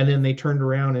 And then they turned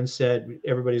around and said,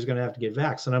 everybody's going to have to get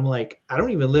vaxxed. And I'm like, I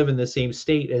don't even live in the same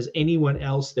state as anyone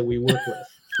else that we work with.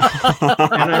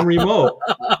 And I'm remote.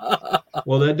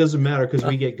 Well, that doesn't matter because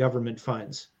we get government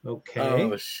funds. Okay.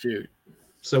 Oh, shoot.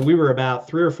 So we were about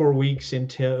 3 or 4 weeks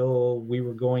until we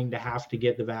were going to have to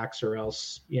get the vax, or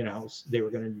else, they were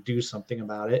going to do something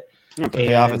about it.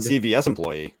 Pay off a CVS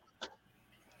employee.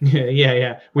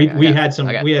 Yeah. We had some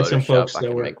folks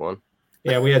that were, make one.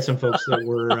 Yeah, we had some folks that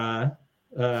were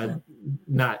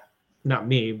not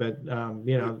me, but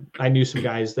I knew some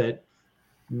guys that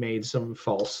made some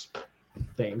false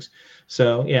things.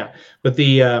 So yeah, but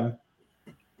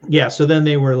so then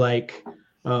they were like,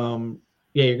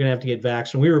 you're gonna have to get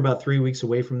vaxxed. And we were about 3 weeks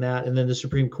away from that, and then the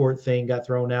Supreme Court thing got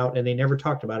thrown out, and they never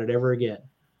talked about it ever again.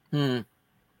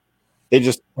 They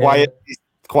just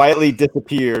quietly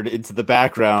disappeared into the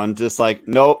background, just like,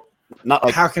 nope, not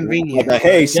like How convenient. like,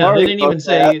 hey, Yeah, sorry, they didn't even about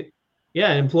that. say.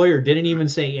 Yeah, employer didn't even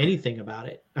say anything about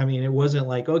it. I mean, it wasn't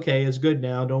like, okay, it's good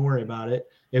now, don't worry about it.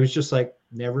 It was just like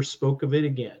never spoke of it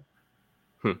again.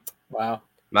 Wow.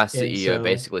 My And CEO so-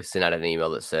 basically sent out an email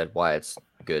that said why it's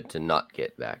good to not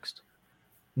get vaxxed.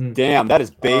 Damn, that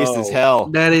is based as Oh. hell.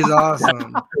 That is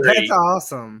awesome. Great. That's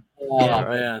awesome. Oh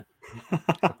man.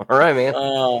 All right, man.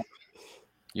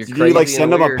 You're Did crazy you like and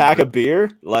send them a weird, pack but- of beer?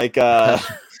 Like,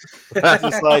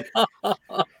 just like,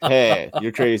 hey,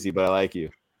 you're crazy, but I like you.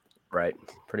 Right.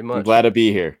 Pretty I'm much. glad to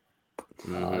be here.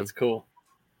 Mhm. That's cool.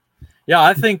 Yeah,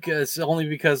 I think it's only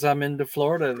because I'm into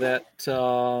Florida that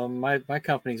my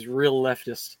company's real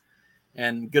leftist,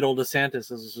 and good old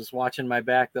DeSantis is just watching my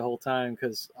back the whole time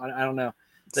because I don't know.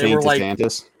 They Saint were like,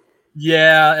 DeSantis.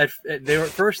 yeah,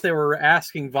 they were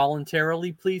asking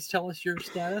voluntarily, please tell us your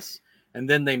status, and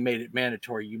then they made it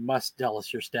mandatory. You must tell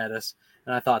us your status.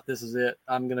 And I thought, this is it.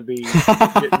 I'm gonna be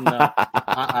getting.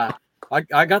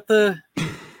 I got the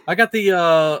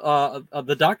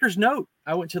doctor's note.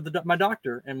 I went to my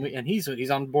doctor, and he's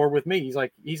on board with me. He's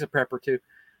like, he's a prepper too,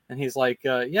 and he's like,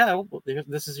 yeah, well,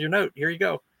 this is your note. Here you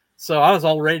go. So I was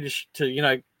all ready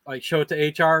to like show it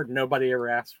to HR. Nobody ever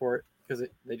asked for it because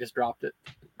they just dropped it.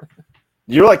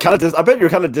 You're like kind of. I bet you're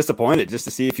kind of disappointed just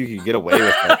to see if you could get away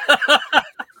with it.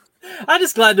 I'm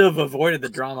just glad to have avoided the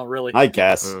drama. Really, I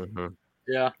guess. Mhm.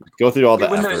 yeah. Go through all the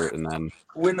When effort and then.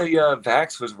 When the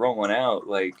vax was rolling out,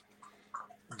 like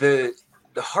the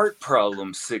heart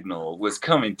problem signal was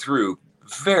coming through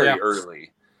very Yeah.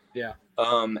 early. Yeah.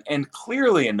 And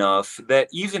clearly enough that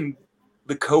even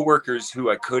the coworkers who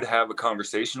I could have a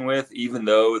conversation with, even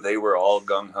though they were all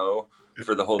gung ho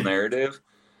for the whole narrative,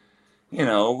 we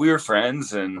were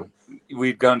friends and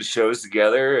we'd gone to shows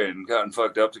together and gotten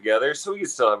fucked up together, so we could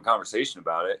still have a conversation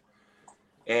about it.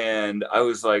 And I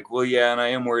was like, well, yeah, and I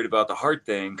am worried about the heart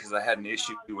thing because I had an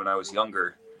issue when I was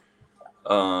younger.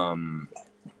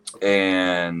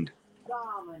 And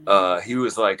he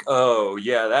was like, oh,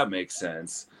 yeah, that makes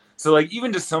sense. So, like,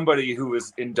 even to somebody who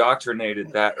was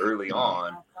indoctrinated that early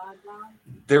on,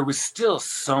 there was still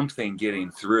something getting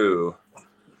through.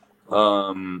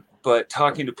 But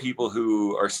talking to people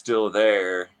who are still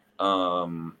there,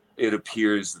 it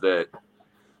appears that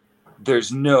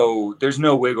there's no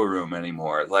wiggle room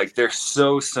anymore. Like, they're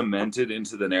so cemented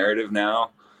into the narrative now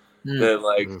that,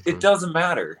 like, it doesn't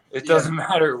matter. It doesn't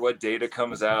matter what data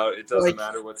comes out. It doesn't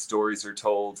matter what stories are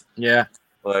told. Yeah.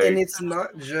 Like, And it's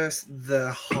not just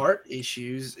the heart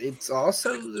issues; it's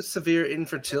also the severe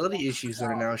infertility issues that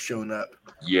are now showing up.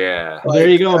 yeah. Well, there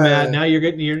you go, Matt. Now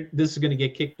this is going to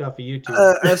get kicked off of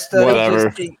YouTube. A study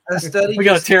Whatever. We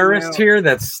got a terrorist here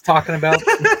that's talking about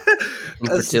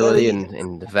Infertility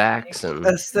and the vax and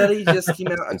A study just came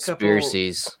out a couple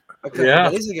conspiracies.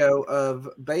 days ago of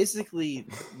basically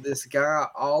this guy,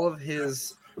 all of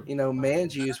his man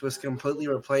juice was completely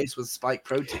replaced with spike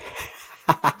protein.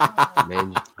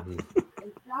 Man,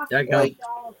 yeah, go. Like,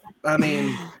 I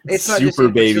mean, it's not just Super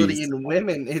infertility babies. in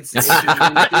women; it's in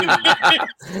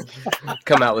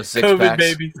come out with six COVID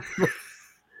packs.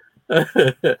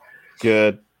 baby.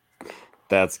 Good.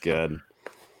 That's good.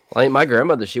 Like my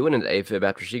grandmother, she went into AFib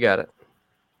after she got it.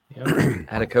 Yeah.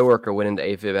 I had a coworker went into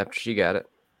AFib after she got it.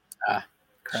 Ah,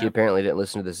 She crap. apparently didn't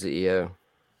listen to the CEO.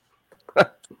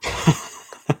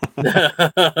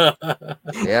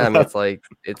 Yeah, I mean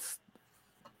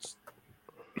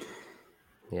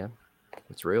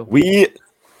it's real. We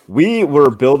were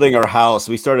building our house.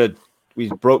 We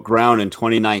broke ground in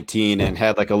 2019 and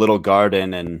had like a little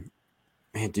garden. And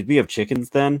man, did we have chickens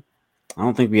then? I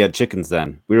don't think we had chickens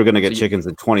then. We were going to get chickens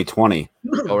in 2020.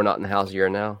 Oh, we're not in the house you're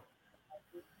in now.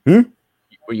 Hmm?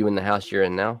 Were you in the house you're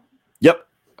in now?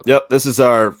 Yep. This is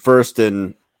our first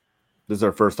home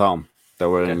that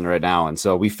we're in right now. And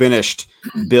so we finished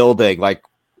building like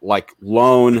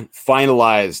loan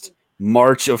finalized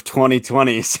March of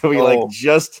 2020. So we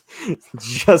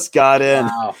just got in.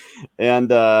 Wow.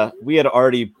 And we had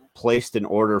already placed an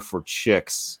order for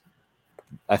chicks.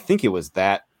 I think it was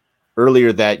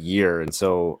earlier that year. And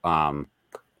so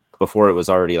before it was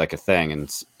already like a thing.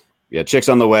 And we had chicks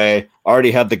on the way,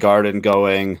 already had the garden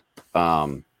going.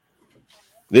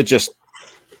 We just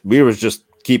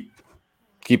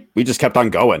kept on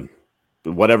going.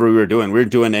 Whatever we were doing, we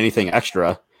weren't doing anything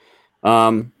extra.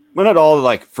 When it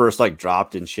all first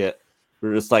dropped and shit, we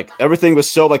were just everything was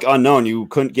so unknown. You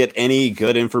couldn't get any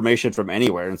good information from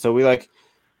anywhere, and so we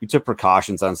took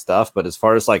precautions on stuff. But as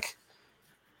far as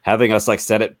having us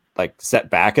set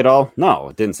back at all, no,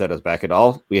 it didn't set us back at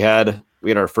all. We had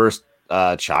our first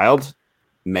child,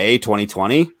 May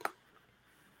 2020.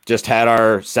 Just had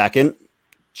our second.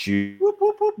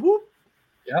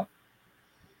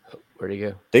 We Where'd he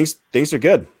go? Things are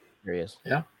good. There he is.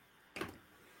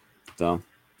 So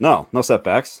no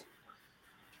setbacks.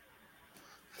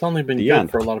 It's only been The good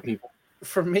end. for a lot of people.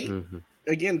 For me,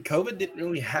 again, COVID didn't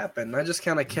really happen. I just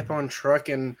kind of kept on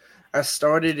trucking. I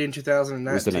started in It was an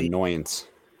 2019, annoyance.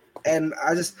 and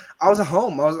I was at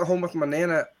home. I was at home with my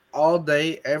nana all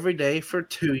day, every day for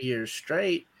 2 years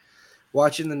straight,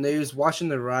 watching the news, watching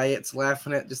the riots,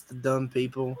 laughing at just the dumb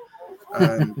people,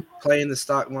 playing the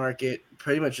stock market,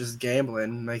 pretty much just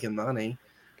gambling, making money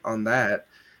on that.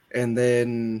 And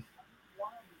then,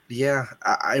 yeah,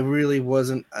 I really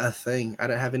wasn't a thing. I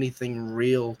didn't have anything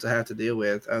real to have to deal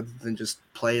with other than just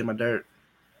playing my dirt.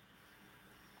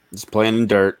 Just playing in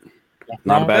dirt.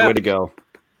 Not a bad way to go.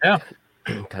 Kind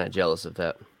of jealous of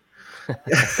that.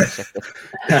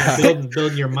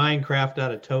 building your Minecraft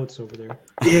out of totes over there.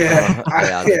 Yeah,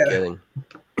 I'm kidding.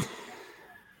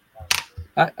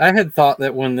 I had thought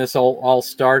that when this all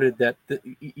started, that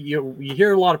you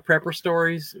hear a lot of prepper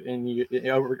stories, and you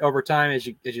over time as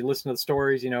you listen to the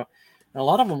stories, and a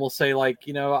lot of them will say like,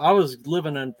 I was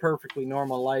living a perfectly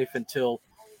normal life until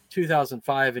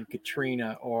 2005 and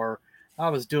Katrina, or I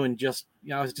was just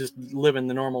living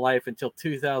the normal life until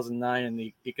 2009 and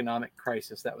the economic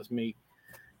crisis. That was me,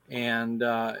 and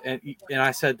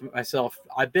I said to myself,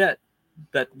 I bet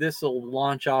that this will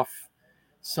launch off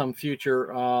some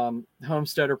future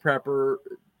homesteader prepper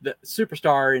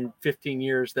superstar in 15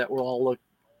 years that we'll all look,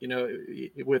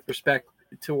 with respect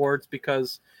towards,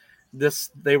 because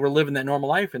they were living that normal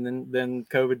life, and then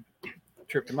COVID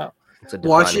tripped them up.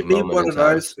 Watch it be one of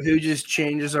us who just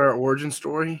changes our origin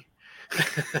story.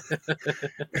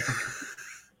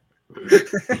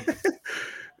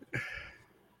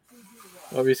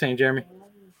 What were you saying, Jeremy?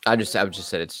 I would just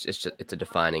said it's a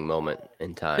defining moment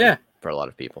in time for a lot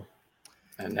of people.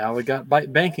 And now we got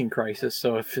banking crisis.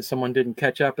 So if someone didn't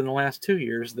catch up in the last 2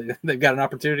 years, they've got an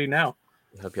opportunity now.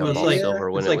 Hope y'all bought silver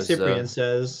when it was Cyprian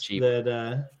says cheap.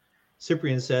 that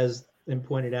Cyprian says and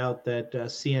pointed out that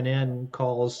CNN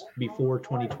calls before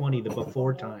 2020 the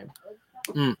before time.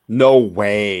 No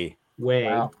way.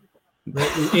 Wow.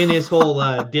 In his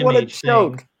whole dim What a age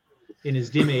joke. thing, in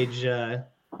his dim age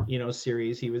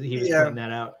series, he was pointing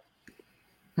that out.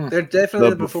 They're definitely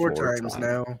The the before before times time.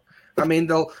 now. I mean,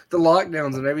 the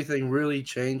lockdowns and everything really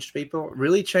changed people,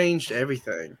 really changed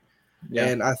everything. Yeah.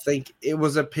 And I think it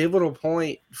was a pivotal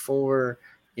point for,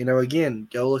 again,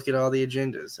 go look at all the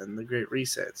agendas and the great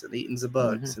resets and eating the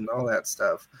bugs and all that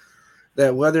stuff.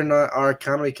 That whether or not our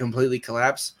economy completely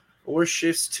collapses or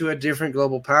shifts to a different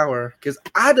global power, because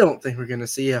I don't think we're going to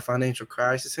see a financial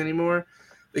crisis anymore,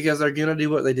 because they're going to do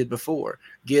what they did before.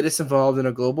 Get us involved in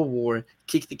a global war,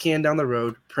 kick the can down the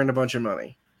road, print a bunch of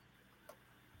money.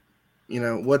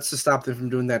 What's to stop them from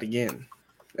doing that again?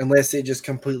 Unless it just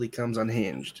completely comes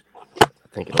unhinged. I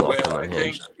think it'll all come I think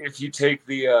unhinged. if you take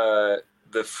the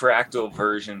fractal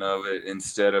version of it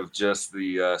instead of just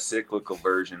the cyclical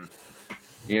version,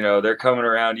 they're coming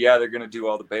around. Yeah, they're going to do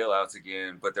all the bailouts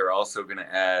again, but they're also going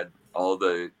to add all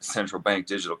the central bank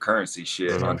digital currency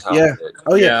shit on top of it.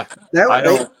 Oh yeah,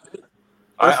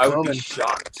 I would be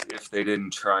shocked if they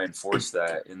didn't try and force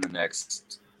that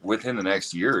within the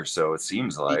next year or so. It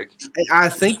seems like. I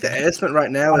think the estimate right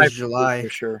now is July for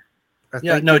sure.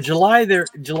 July.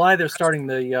 July they're starting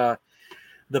the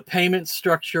payment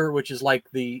structure, which is like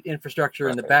the infrastructure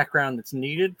in the background that's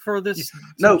needed for this.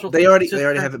 No, they already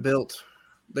have it built.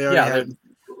 They already have it.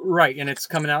 Right, and it's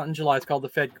coming out in July. It's called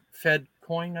the Fed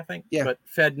coin, I think. Yeah, but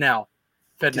Fed now.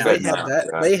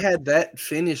 They had that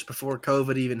finished before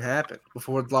COVID even happened,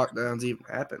 before the lockdowns even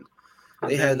happened.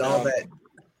 They had all that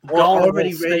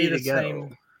already ready to go.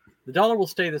 The dollar will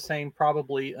stay the same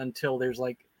probably until there's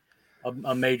like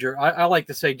a major. I like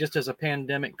to say, just as a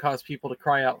pandemic caused people to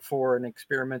cry out for an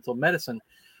experimental medicine,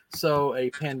 so a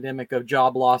pandemic of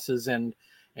job losses and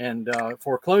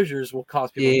foreclosures will cause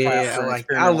people to cry out for an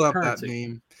experimental I love currency. that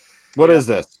meme. What is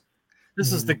this?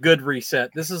 This is the good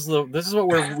reset. This is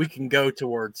what we can go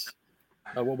towards.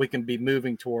 What we can be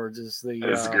moving towards is the.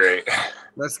 That's great.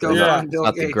 Let's go.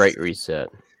 Not the great reset.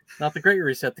 Not the great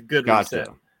reset. The good reset.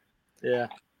 Yeah.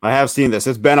 I have seen this.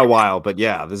 It's been a while, but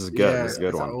yeah, this is good. Yeah, this is a good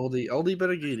it's one. Oldie but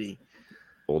a goodie.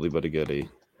 Oldie but a goodie.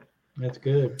 That's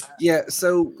good. Yeah,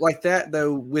 so like that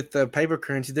though, with the paper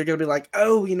currency, they're gonna be like,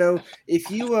 oh, if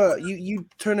you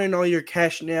turn in all your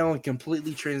cash now and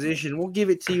completely transition, we'll give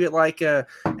it to you at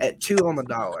at $2 on the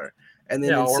dollar, and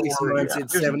then in 6 months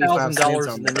it's 75 cents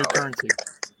on the new dollar. currency.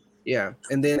 Yeah,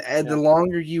 and then the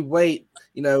longer you wait,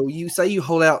 you say you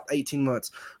hold out 18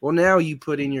 months. Well, now you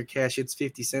put in your cash, it's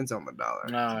 50 cents on the dollar.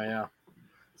 Oh yeah.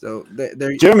 So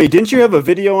they're Jeremy, didn't you have a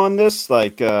video on this? Way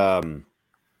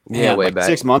back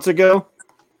 6 months ago?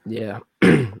 Yeah.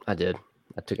 I did.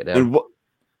 I took it down. And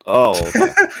okay.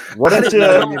 What I did didn't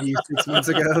know you? any of you 6 months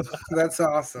ago. That's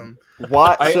awesome.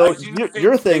 Why? I So do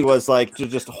your think thing was like to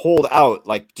just hold out,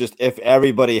 like just if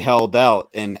everybody held out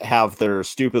and have their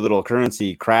stupid little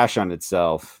currency crash on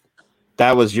itself.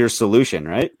 That was your solution,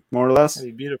 right? More or less.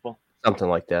 That'd be beautiful. Something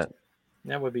like that.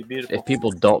 That would be beautiful. If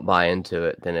people don't buy into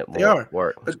it, then it They are. won't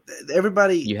work. But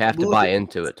everybody, You have to look buy at-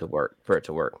 into it to work for it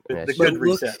to work. The And it's good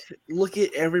But just- look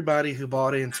at everybody who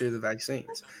bought into the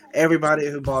vaccines. Everybody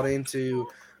who bought into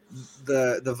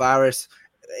the virus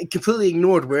and completely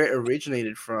ignored where it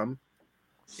originated from.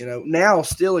 Now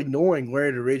still ignoring where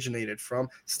it originated from,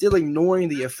 still ignoring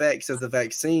the effects of the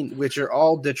vaccine, which are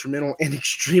all detrimental and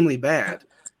extremely bad,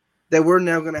 that we're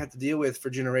now going to have to deal with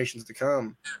for generations to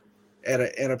come at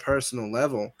a personal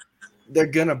level. They're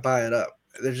gonna buy it up.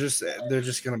 They're just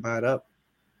gonna buy it up.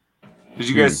 Did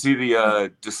you guys see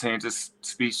the DeSantis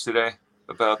speech today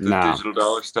about the No. digital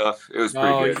dollar stuff? It was pretty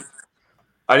Oh, good.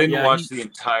 I didn't yeah, watch the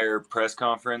entire press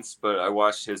conference, but I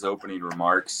watched his opening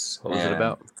remarks. What was it and,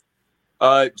 about?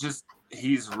 Just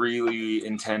he's really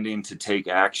intending to take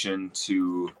action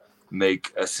to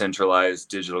make a centralized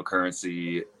digital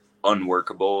currency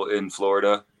unworkable in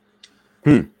Florida.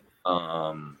 It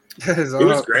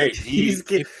was great. He's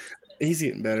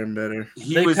getting better and better.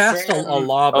 They passed a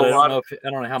law, but I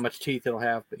don't know how much teeth it'll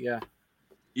have. But yeah.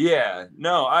 Yeah,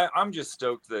 no, I'm just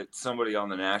stoked that somebody on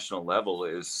the national level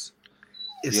is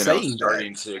Saying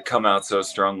starting to come out so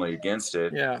strongly against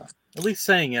it. Yeah, at least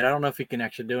saying it. I don't know if he can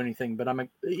actually do anything, but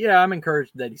I'm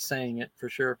encouraged that he's saying it for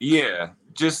sure. Yeah,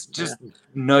 just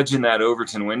nudging that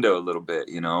Overton window a little bit,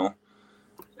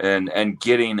 and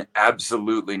getting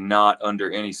absolutely not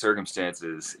under any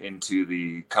circumstances into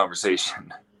the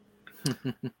conversation.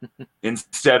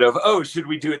 Instead of, oh, should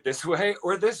we do it this way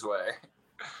or this way?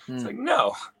 It's like,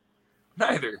 no,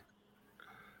 neither.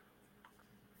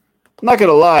 I'm not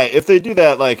gonna lie, if they do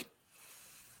that, like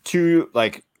I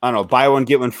don't know, buy one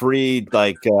get one free,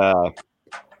 like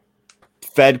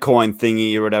Fed coin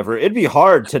thingy or whatever, it'd be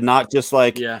hard to not just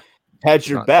hedge your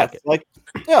Not bets. take it. Like,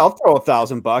 yeah, I'll throw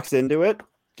 $1,000 into it,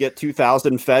 get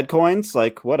 2,000 Fed coins,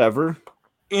 like whatever.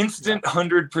 Instant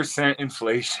 100%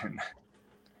 inflation.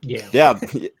 Yeah.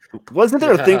 Wasn't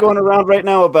there a thing going around right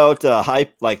now about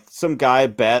hype? Like some guy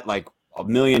bet like $1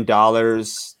 million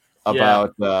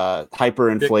about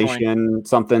hyperinflation,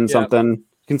 something.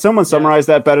 Can someone summarize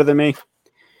that better than me?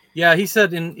 Yeah, he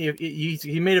said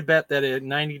he made a bet that in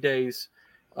 90 days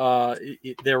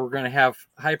they were going to have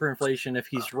hyperinflation. If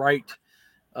he's right,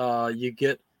 you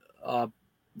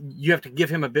have to give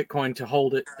him a Bitcoin to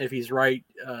hold it. If he's right,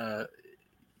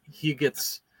 he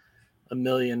gets $1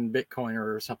 million Bitcoin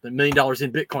or something, $1 million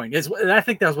in Bitcoin. I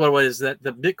think that's what it was, that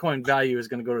the Bitcoin value is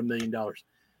going to go to $1 million,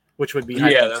 which would be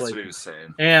Yeah, that's what he was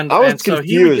saying. And I was and so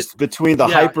confused between the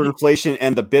hyperinflation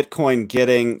and the Bitcoin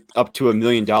getting up to $1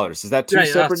 million. Is that two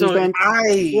separate events?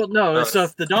 So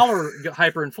if the dollar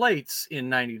 $hyperinflates in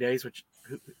 90 days, which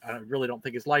I really don't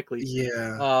think is likely, he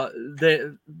will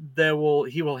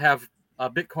have a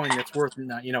Bitcoin that's worth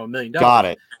 $1 million. Got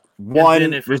it.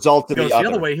 One if result to goes the other. The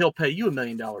other way, he'll pay you $1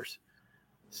 million.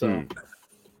 So,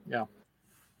 yeah,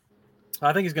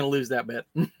 I think he's going to lose that bet.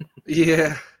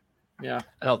 Yeah. I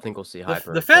don't think we'll see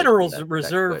hyper. The Federal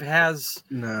Reserve has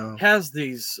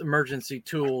these emergency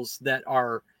tools that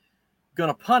are going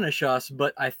to punish us,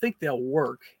 but I think they'll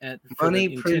work. And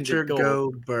money printer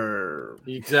go burr.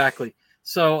 Exactly.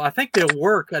 So I think they'll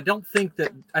work. I think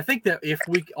that if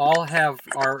we all have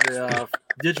our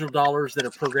digital dollars that are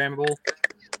programmable,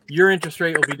 your interest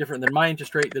rate will be different than my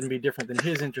interest rate, then be different than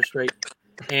his interest rate,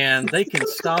 and they can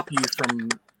stop you from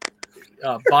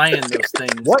buying those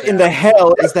things. What in the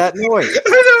hell is that noise?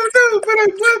 I don't know, but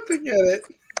I'm laughing at it.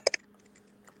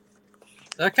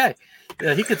 Okay,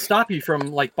 he could stop you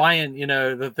from buying,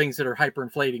 the things that are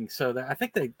hyperinflating. So I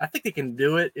think they can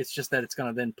do it. It's just that it's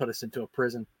going to then put us into a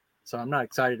prison. So I'm not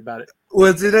excited about it.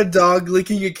 Was it a dog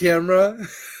licking a camera?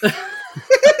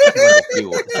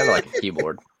 It sounded like a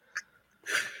keyboard.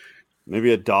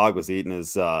 Maybe a dog was eating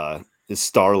his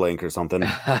Starlink or something.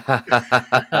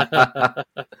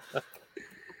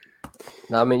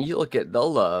 No, I mean, you look at they're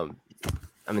going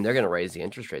to raise the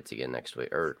interest rates again next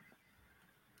week or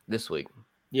this week.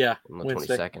 Yeah, on the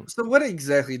Wednesday. 22nd. So what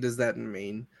exactly does that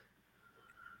mean?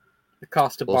 The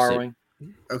cost of borrowing.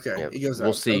 Okay, Yeah, it goes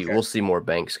we'll up. see. Okay. We'll see more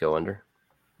banks go under.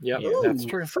 Yeah, Ooh, that's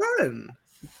true. Fun.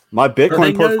 My Bitcoin they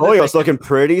know that portfolio is they looking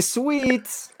pretty sweet.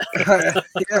 Yeah.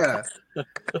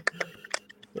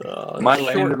 My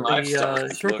Short land and livestock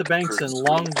the look banks pretty and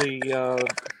long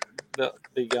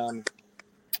the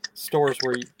stores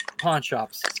where pawn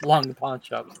shops, along the pawn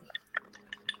shops.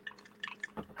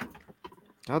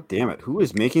 God damn it! Who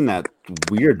is making that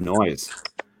weird noise?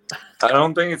 I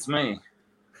don't think it's me.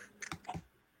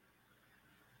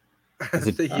 Is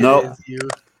it- think no. is you.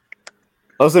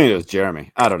 I was thinking it was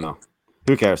Jeremy. I don't know.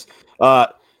 Who cares?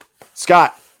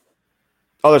 Scott.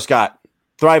 Other Scott.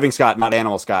 Thriving Scott, not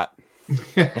Animal Scott.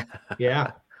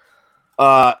 Yeah.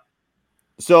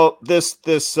 So this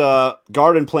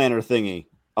garden planner thingy.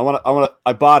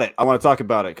 I bought it. I want to talk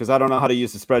about it because I don't know how to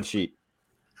use the spreadsheet.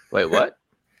 Wait, what?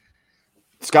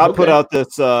 Scott put Okay. out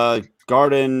this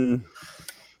garden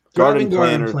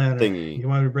planner thingy. You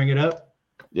want me to bring it up?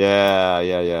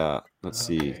 Yeah. Let's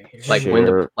see. Okay, here Like we when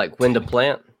go. when to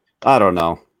plant? I don't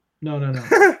know. No.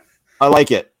 I like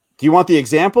it. Do you want the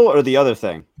example or the other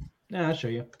thing? Nah, I'll show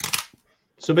you.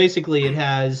 So basically, it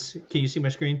has. Can you see my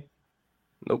screen?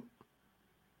 Nope.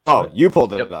 Oh, you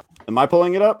pulled it Yep. up. Am I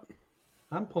pulling it up?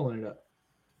 I'm pulling it up.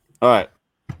 All right.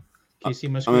 Can you see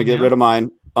my I'm screen? gonna get now? rid of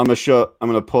mine. I'm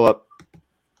gonna pull up.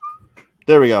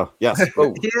 There we go. Yes.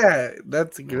 Oh, Yeah,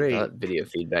 that's great. video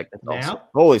feedback. That's now. awesome.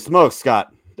 Holy smokes,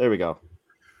 Scott. There we go.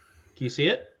 Can you see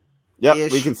it? Yep,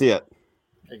 Ish. we can see it.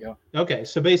 There you go. Okay,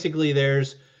 so basically,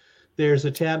 there's a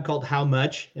tab called How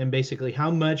Much, and basically, how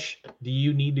much do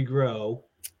you need to grow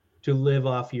to live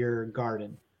off your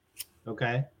garden?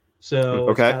 Okay, so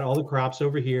Okay. it's got all the crops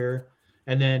over here,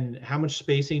 and then how much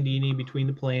spacing do you need between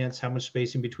the plants? How much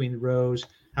spacing between the rows?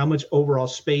 How much overall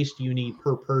space do you need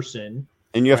per person?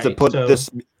 And you have to Right, put so-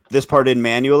 this part in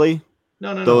manually.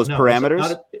 No. Those no.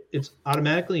 parameters? It's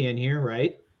automatically in here,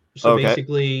 right? So Okay.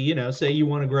 basically, say you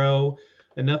want to grow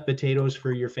enough potatoes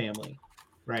for your family,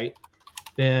 right?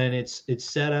 Then it's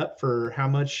set up for how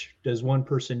much does one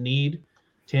person need?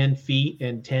 10 feet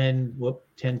and 10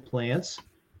 plants,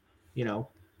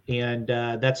 and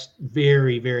that's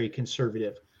very, very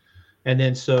conservative. And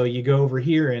then so you go over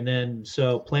here and then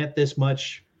so plant this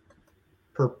much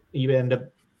per, you end up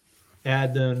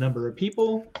add the number of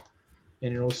people,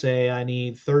 and it'll say I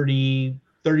need 30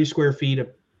 square feet of,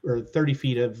 or 30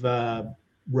 feet of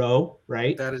row,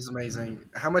 right? That is amazing.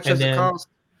 How much And does it then- cost?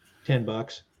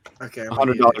 $10. Okay.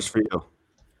 $100 for you.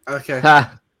 Okay.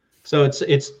 Ha! So it's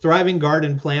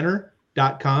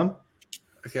thrivinggardenplanner.com.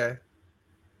 Okay.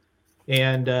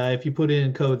 And if you put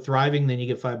in code thriving, then you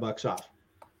get $5 off.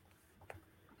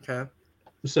 Okay.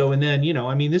 So, and then,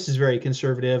 this is very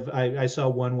conservative. I saw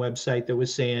one website that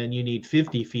was saying you need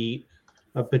 50 feet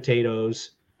of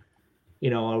potatoes, a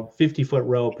 50-foot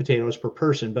row of potatoes per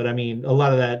person. But a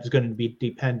lot of that is going to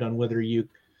depend on whether you,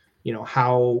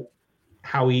 how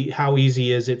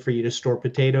easy is it for you to store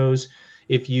potatoes?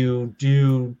 If you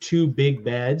do 2 big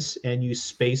beds and you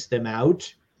space them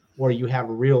out, or you have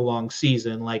a real long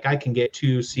season, like I can get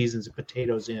 2 seasons of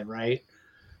potatoes in, right?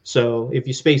 So if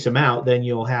you space them out, then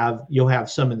you'll have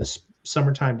some in the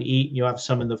summertime to eat, and you'll have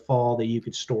some in the fall that you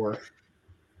could store,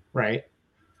 right?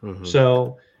 Mhm.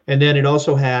 So, and then it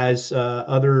also has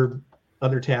other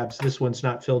tabs. This one's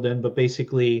not filled in, but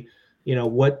basically,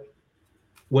 what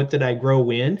did I grow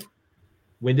when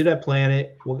did I plant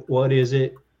it? What is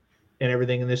it? And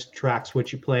everything in this tracks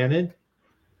what you planted,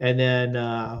 and then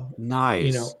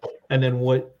Nice. and then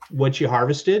what you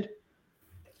harvested.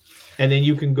 And then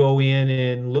you can go in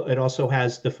and look, it also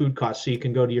has the food costs. So you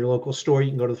can go to your local store, you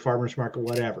can go to the farmer's market,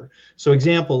 whatever. So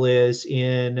example is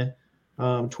in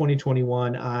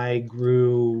 2021, I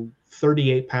grew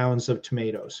 38 pounds of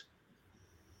tomatoes.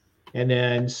 And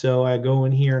then so I go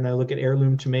in here and I look at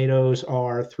heirloom tomatoes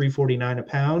are $3.49 a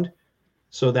pound.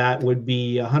 So that would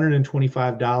be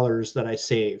 $125 that I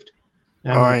saved.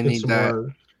 And I need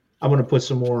that. I'm going to put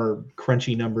some more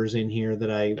crunchy numbers in here that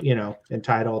I, and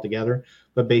tie it all together.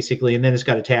 But basically, and then it's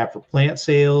got a tab for plant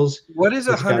sales. What is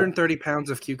It's got- 130 pounds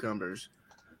of cucumbers?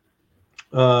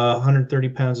 130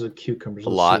 pounds of cucumbers. A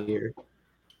Let's lot. see here.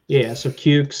 Yeah, so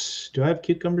cukes. Do I have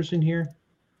cucumbers in here?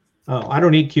 Oh, I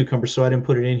don't eat cucumbers, so I didn't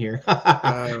put it in here.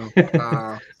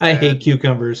 Oh, I hate sad.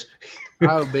 cucumbers.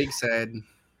 Oh, big sad.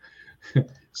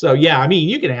 So yeah,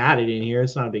 you can add it in here.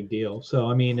 It's not a big deal. So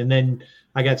and then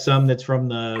I got some that's from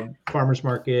the farmer's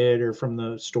market or from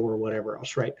the store or whatever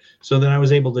else, right? So then I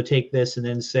was able to take this and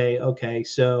then say, okay,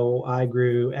 so I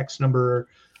grew X number.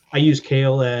 I use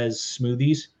kale as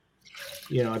smoothies.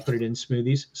 I put it in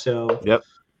smoothies. So Yep.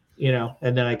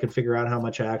 and then I could figure out how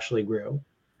much I actually grew.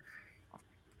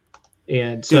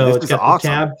 And Dude, so this it's is got awesome.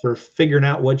 the tab for figuring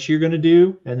out what you're going to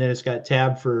do. And then it's got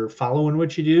tab for following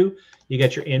what you do. You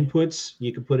got your inputs.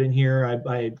 You can put in here.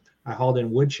 I hauled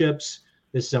in wood chips.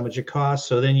 This is how much it costs.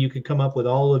 So then you could come up with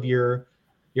all of your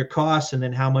costs and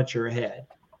then how much you're ahead.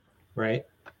 Right.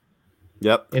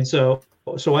 Yep. And so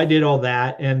I did all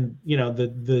that, and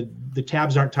the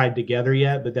tabs aren't tied together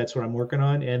yet, but that's what I'm working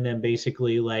on. And then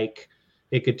basically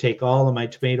it could take all of my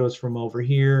tomatoes from over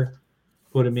here,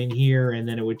 put them in here, and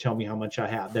then it would tell me how much I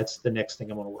have. That's the next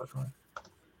thing I'm going to work on.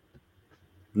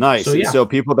 Nice. So, yeah. So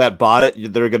people that bought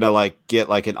it, they're gonna like get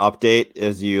like an update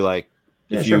as you like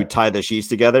if sure. you tie the sheets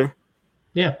together.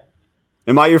 Yeah.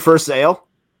 Am I your first sale?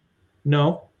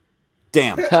 No.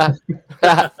 Damn.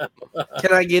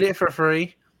 Can I get it for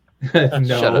free?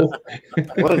 No.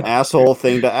 What an asshole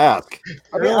thing to ask.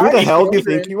 I mean, Who the I hell do you told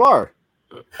think you are?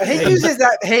 He uses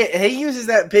that. He uses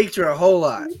that picture a whole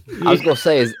lot. I was gonna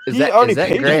say, is He that already that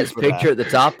paid you Grant's for that. picture at the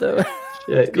top though?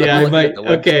 Yeah, I looking might. at the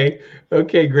website.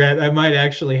 Okay, Grant. I might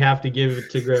actually have to give it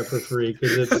to Grant for free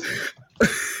because it's.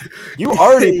 You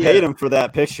already Yeah. paid him for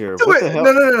that picture. What the hell?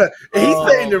 No. He's Oh,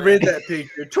 paying to rent man. that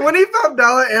picture.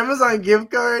 $25 Amazon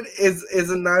gift card is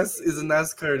a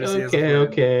nice courtesy. as a friend.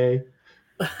 Okay.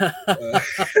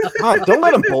 God, don't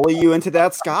let him bully you into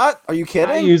that, Scott. Are you I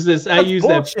kidding? use this. I That's use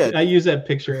bullshit. that. I use that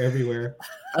picture everywhere.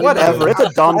 Whatever. It's a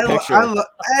dumb I lo- picture.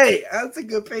 hey, that's a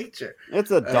good picture.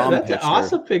 It's a dumb That's picture. an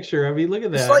awesome picture. I mean, look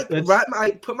at that. Just like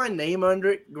That's- put my name under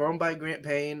it. Grown by Grant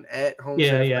Payne at home.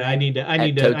 yeah. I need to. I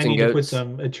need Totes and to put Goats.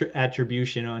 some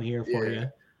attribution on here for Yeah. you.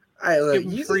 Hey, look, Give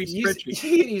him use, free use, spreadsheet.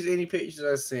 you can use any pictures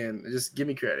I send. Just give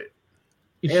me credit.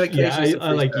 And Yeah, occasionally some I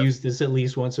free like stuff. use this at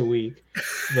least once a week.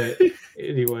 But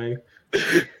anyway,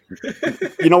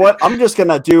 You know what? I'm just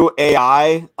gonna do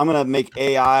AI. I'm gonna make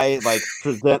AI like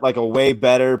present like a way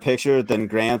better picture than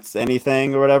Grant's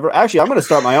anything or whatever. Actually, I'm gonna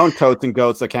start my own Totes and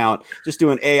Goats account, just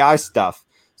doing AI stuff.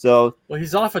 So Well,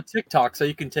 he's off of TikTok, so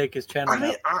you can take his channel. I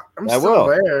mean, now. I'm I still will.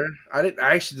 there. I didn't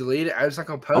actually delete it. I was not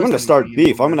gonna post. I'm gonna start anything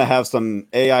beef. I'm anymore. gonna have some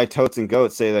AI Totes and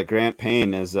Goats say that Grant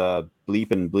Payne is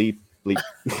bleep and bleep bleep.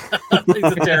 He's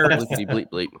a terrorist. Bleep, bleep,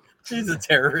 bleep. He's a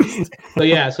terrorist. so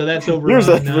yeah, so that's over. Here's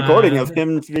a on, recording of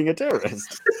him being a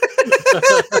terrorist.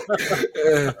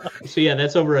 So yeah,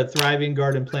 that's over at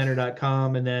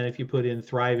thrivinggardenplanner.com, and then if you put in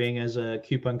thriving as a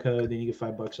coupon code, then you get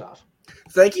 $5 off.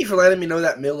 Thank you for letting me know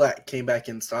that Millat came back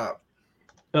in stock.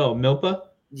 Oh, Milpa.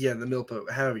 Yeah, the Milpo,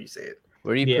 however you say it.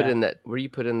 Where do you put Yeah. in that? Where do you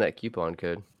put in that coupon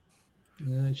code?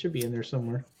 It should be in there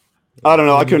somewhere. I don't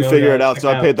know. I There you couldn't go, figure it guys. out,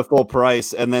 so Check I paid the full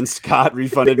price, and then Scott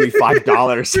refunded me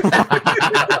 $5.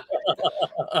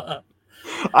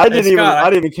 I didn't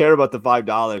even care about the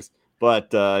 $5, but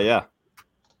yeah.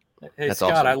 Hey, That's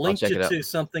Scott, awesome. I I'll linked check you it out. to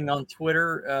something on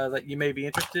Twitter that you may be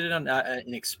interested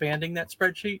in expanding that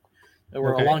spreadsheet.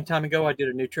 Where Okay. a long time ago, I did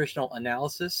a nutritional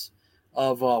analysis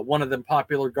of one of the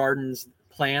popular gardens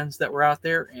plans that were out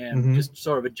there and Mhm. just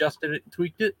sort of adjusted it and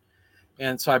tweaked it.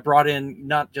 And so I brought in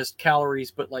not just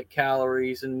calories, but like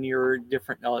calories and near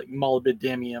different like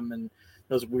molybdenum and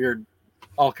those weird,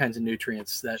 all kinds of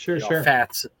nutrients that Sure.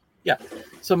 fats. Yeah.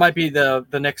 So it might be the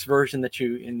next version that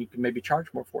you can maybe charge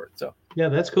more for it. So Yeah,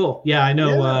 that's cool. Yeah, I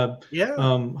know. Yeah.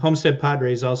 Homestead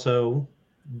Padres also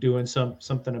doing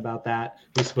something about that.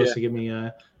 He's supposed Yeah. to give me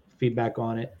feedback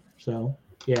on it. So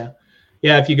yeah.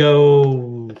 If you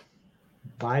go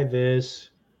buy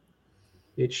this,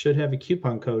 it should have a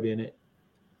coupon code in it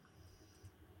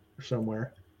or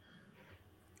somewhere.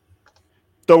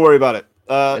 Don't worry about it.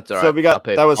 It's all right. So we got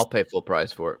I'll pay full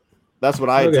price for it. That's what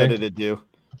I Okay. intended to do.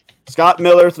 Scott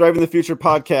Miller, Thriving the Future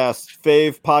podcast,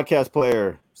 fave podcast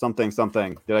player, something.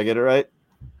 Did I get it right?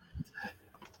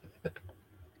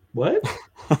 What?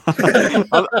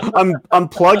 I'm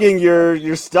plugging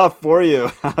your stuff for you.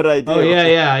 How did I do? Oh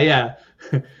yeah.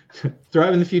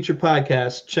 Thriving the Future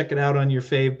podcast. Check it out on your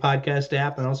fave podcast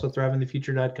app and also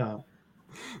thrivingthefuture.com.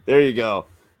 There you go.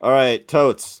 All right,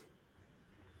 Totes.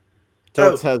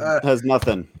 Totes has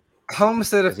nothing.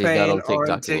 Homestead of Is he not Pain on on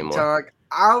TikTok TikTok. anymore?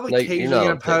 I'll No, you're occasionally not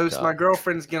gonna on post. TikTok. My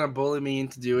girlfriend's gonna bully me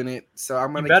into doing it, so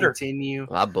I'm gonna better. continue.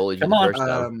 Well, I bullied you Come the on. first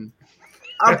time.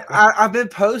 I've been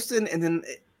posting, and then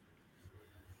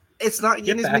it's not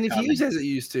getting Get as many back on views me. as it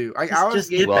used to. Like Just- I was just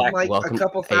get getting back. like a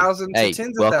couple thousand hey, to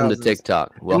tens of welcome thousands, to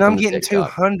TikTok. and Welcome I'm to getting TikTok.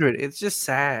 200. It's just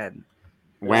sad.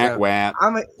 Wham wham.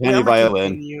 I'm a Penny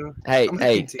violin. Continue. Hey, I'm gonna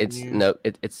hey, continue.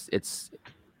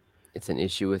 it's an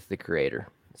issue with the creator.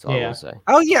 That's all Yeah. I'll say.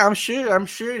 Oh yeah, I'm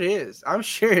sure it is.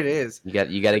 You got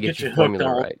to get your you hooked formula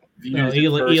on right. No,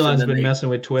 views at first, Elon's and then been they- messing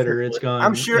with Twitter. It's gone.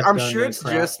 I'm sure gone it's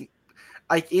crap. just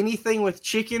like anything with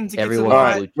chickens. It gets Everyone- a All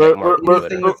lot. right, Blue check we're, mark we're,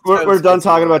 on we're, Twitter. we're done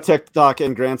talking about TikTok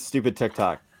and Grant's stupid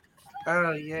TikTok.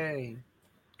 Oh yay!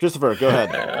 Christopher, go ahead.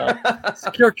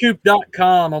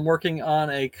 SecureCoop.com. I'm working on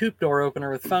a coop door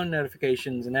opener with phone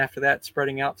notifications, and after that,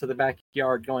 spreading out to the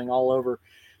backyard, going all over.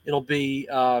 It'll be.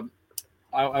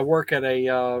 I work at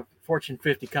a Fortune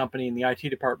 50 company in the IT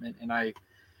department, and I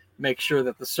make sure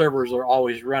that the servers are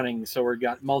always running. So we've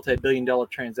got multi-billion-dollar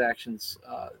transactions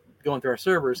going through our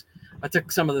servers. I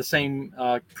took some of the same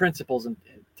principles and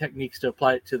techniques to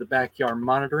apply it to the backyard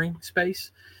monitoring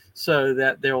space, so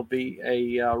that there will be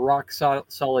a rock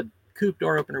solid coop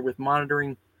door opener with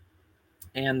monitoring,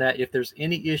 and that if there's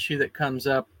any issue that comes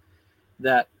up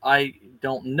that I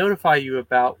don't notify you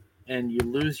about and you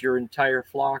lose your entire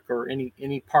flock or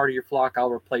any part of your flock, I'll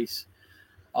replace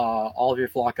all of your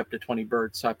flock up to 20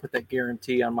 birds. So I put that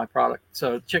guarantee on my product.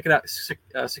 So check it out,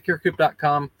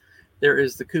 securecoop.com. There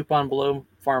is the coupon below,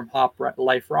 Farm Hop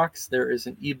Life Rocks. There is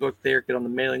an ebook there. Get on the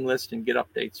mailing list and get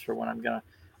updates for when I'm going to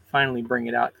finally bring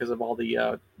it out, because of all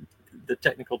the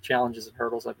technical challenges and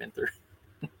hurdles I've been through.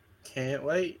 Can't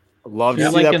wait. Love to You're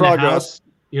see like that in the progress. house.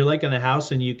 You're like in the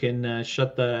house, and you can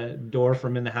shut the door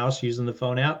from in the house using the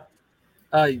phone app.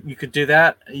 You could do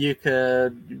that. You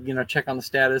could, check on the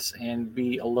status and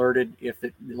be alerted if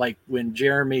it, like when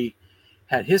Jeremy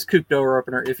had his coop door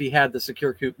opener, if he had the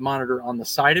Secure Coop monitor on the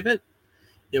side of it,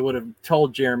 it would have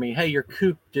told Jeremy, hey, your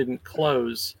coop didn't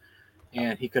close,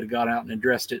 and he could have gone out and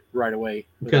addressed it right away.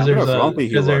 Because How grumpy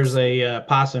he there's looks. a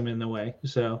possum in the way.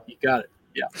 So You got it.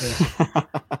 Yeah.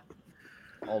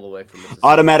 All the way from Mississippi.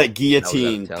 Automatic I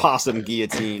guillotine, was out of town. possum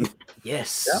guillotine.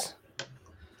 Yes. Yeah.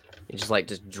 It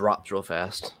just dropped real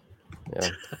fast.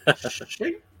 Yeah.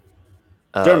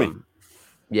 Jeremy.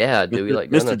 Yeah, Dewey like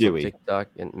Mr. donuts Dewey. on TikTok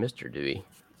and Mr. Dewey.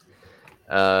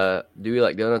 Dewey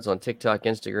like donuts on TikTok,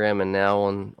 Instagram, and now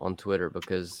on Twitter,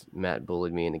 because Matt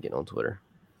bullied me into getting on Twitter.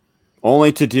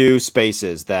 Only to do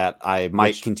spaces that I might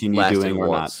Which continue lasted doing or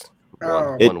once.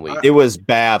 Oh, One week. not. It was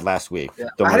bad last week. Yeah.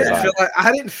 Don't I worry didn't about feel it. like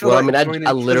I didn't feel Well, I like mean, joining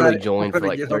I 'cause literally didn't joined for wanna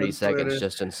like get 30 on seconds Twitter.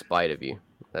 just in spite of you.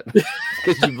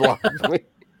 Because you blocked me.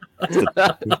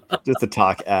 Just to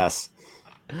talk ass.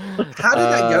 How did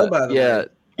that go, by the yeah, way?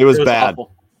 It was It was bad.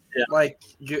 awful. Like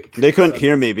They couldn't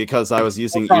hear me because I was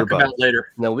using We'll talk earbuds. about it later.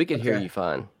 no, we could hear Okay. you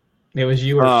fine. it was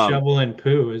you were Um, shoveling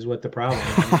poo is what the problem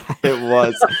was. It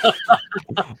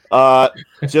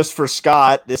was. Just for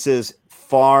Scott, this is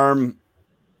farm.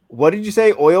 What did you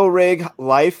say? Oil rig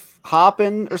life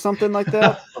hopping or something like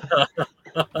that?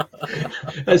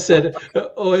 I said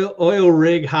oil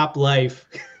rig hop life.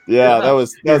 Yeah, that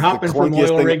was You're the hopping from clunkiest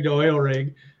oil thing. rig to oil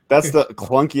rig. That's the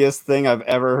clunkiest thing I've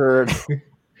ever heard.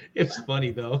 It's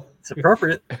funny though. It's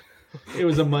appropriate. It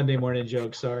was a Monday morning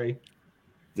joke. Sorry.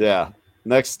 Yeah.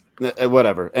 Next,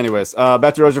 whatever. Anyways,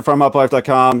 back to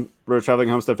RogerFarmHopLife.com. We're a traveling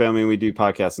homestead family, and we do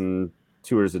podcasts and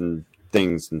tours and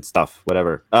things and stuff,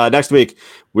 whatever. Next week,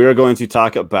 we are going to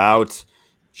talk about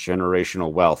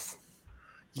generational wealth.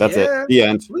 That's Yeah. it. The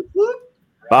end. Whoop, whoop.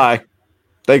 Bye.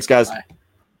 Thanks, guys. Bye.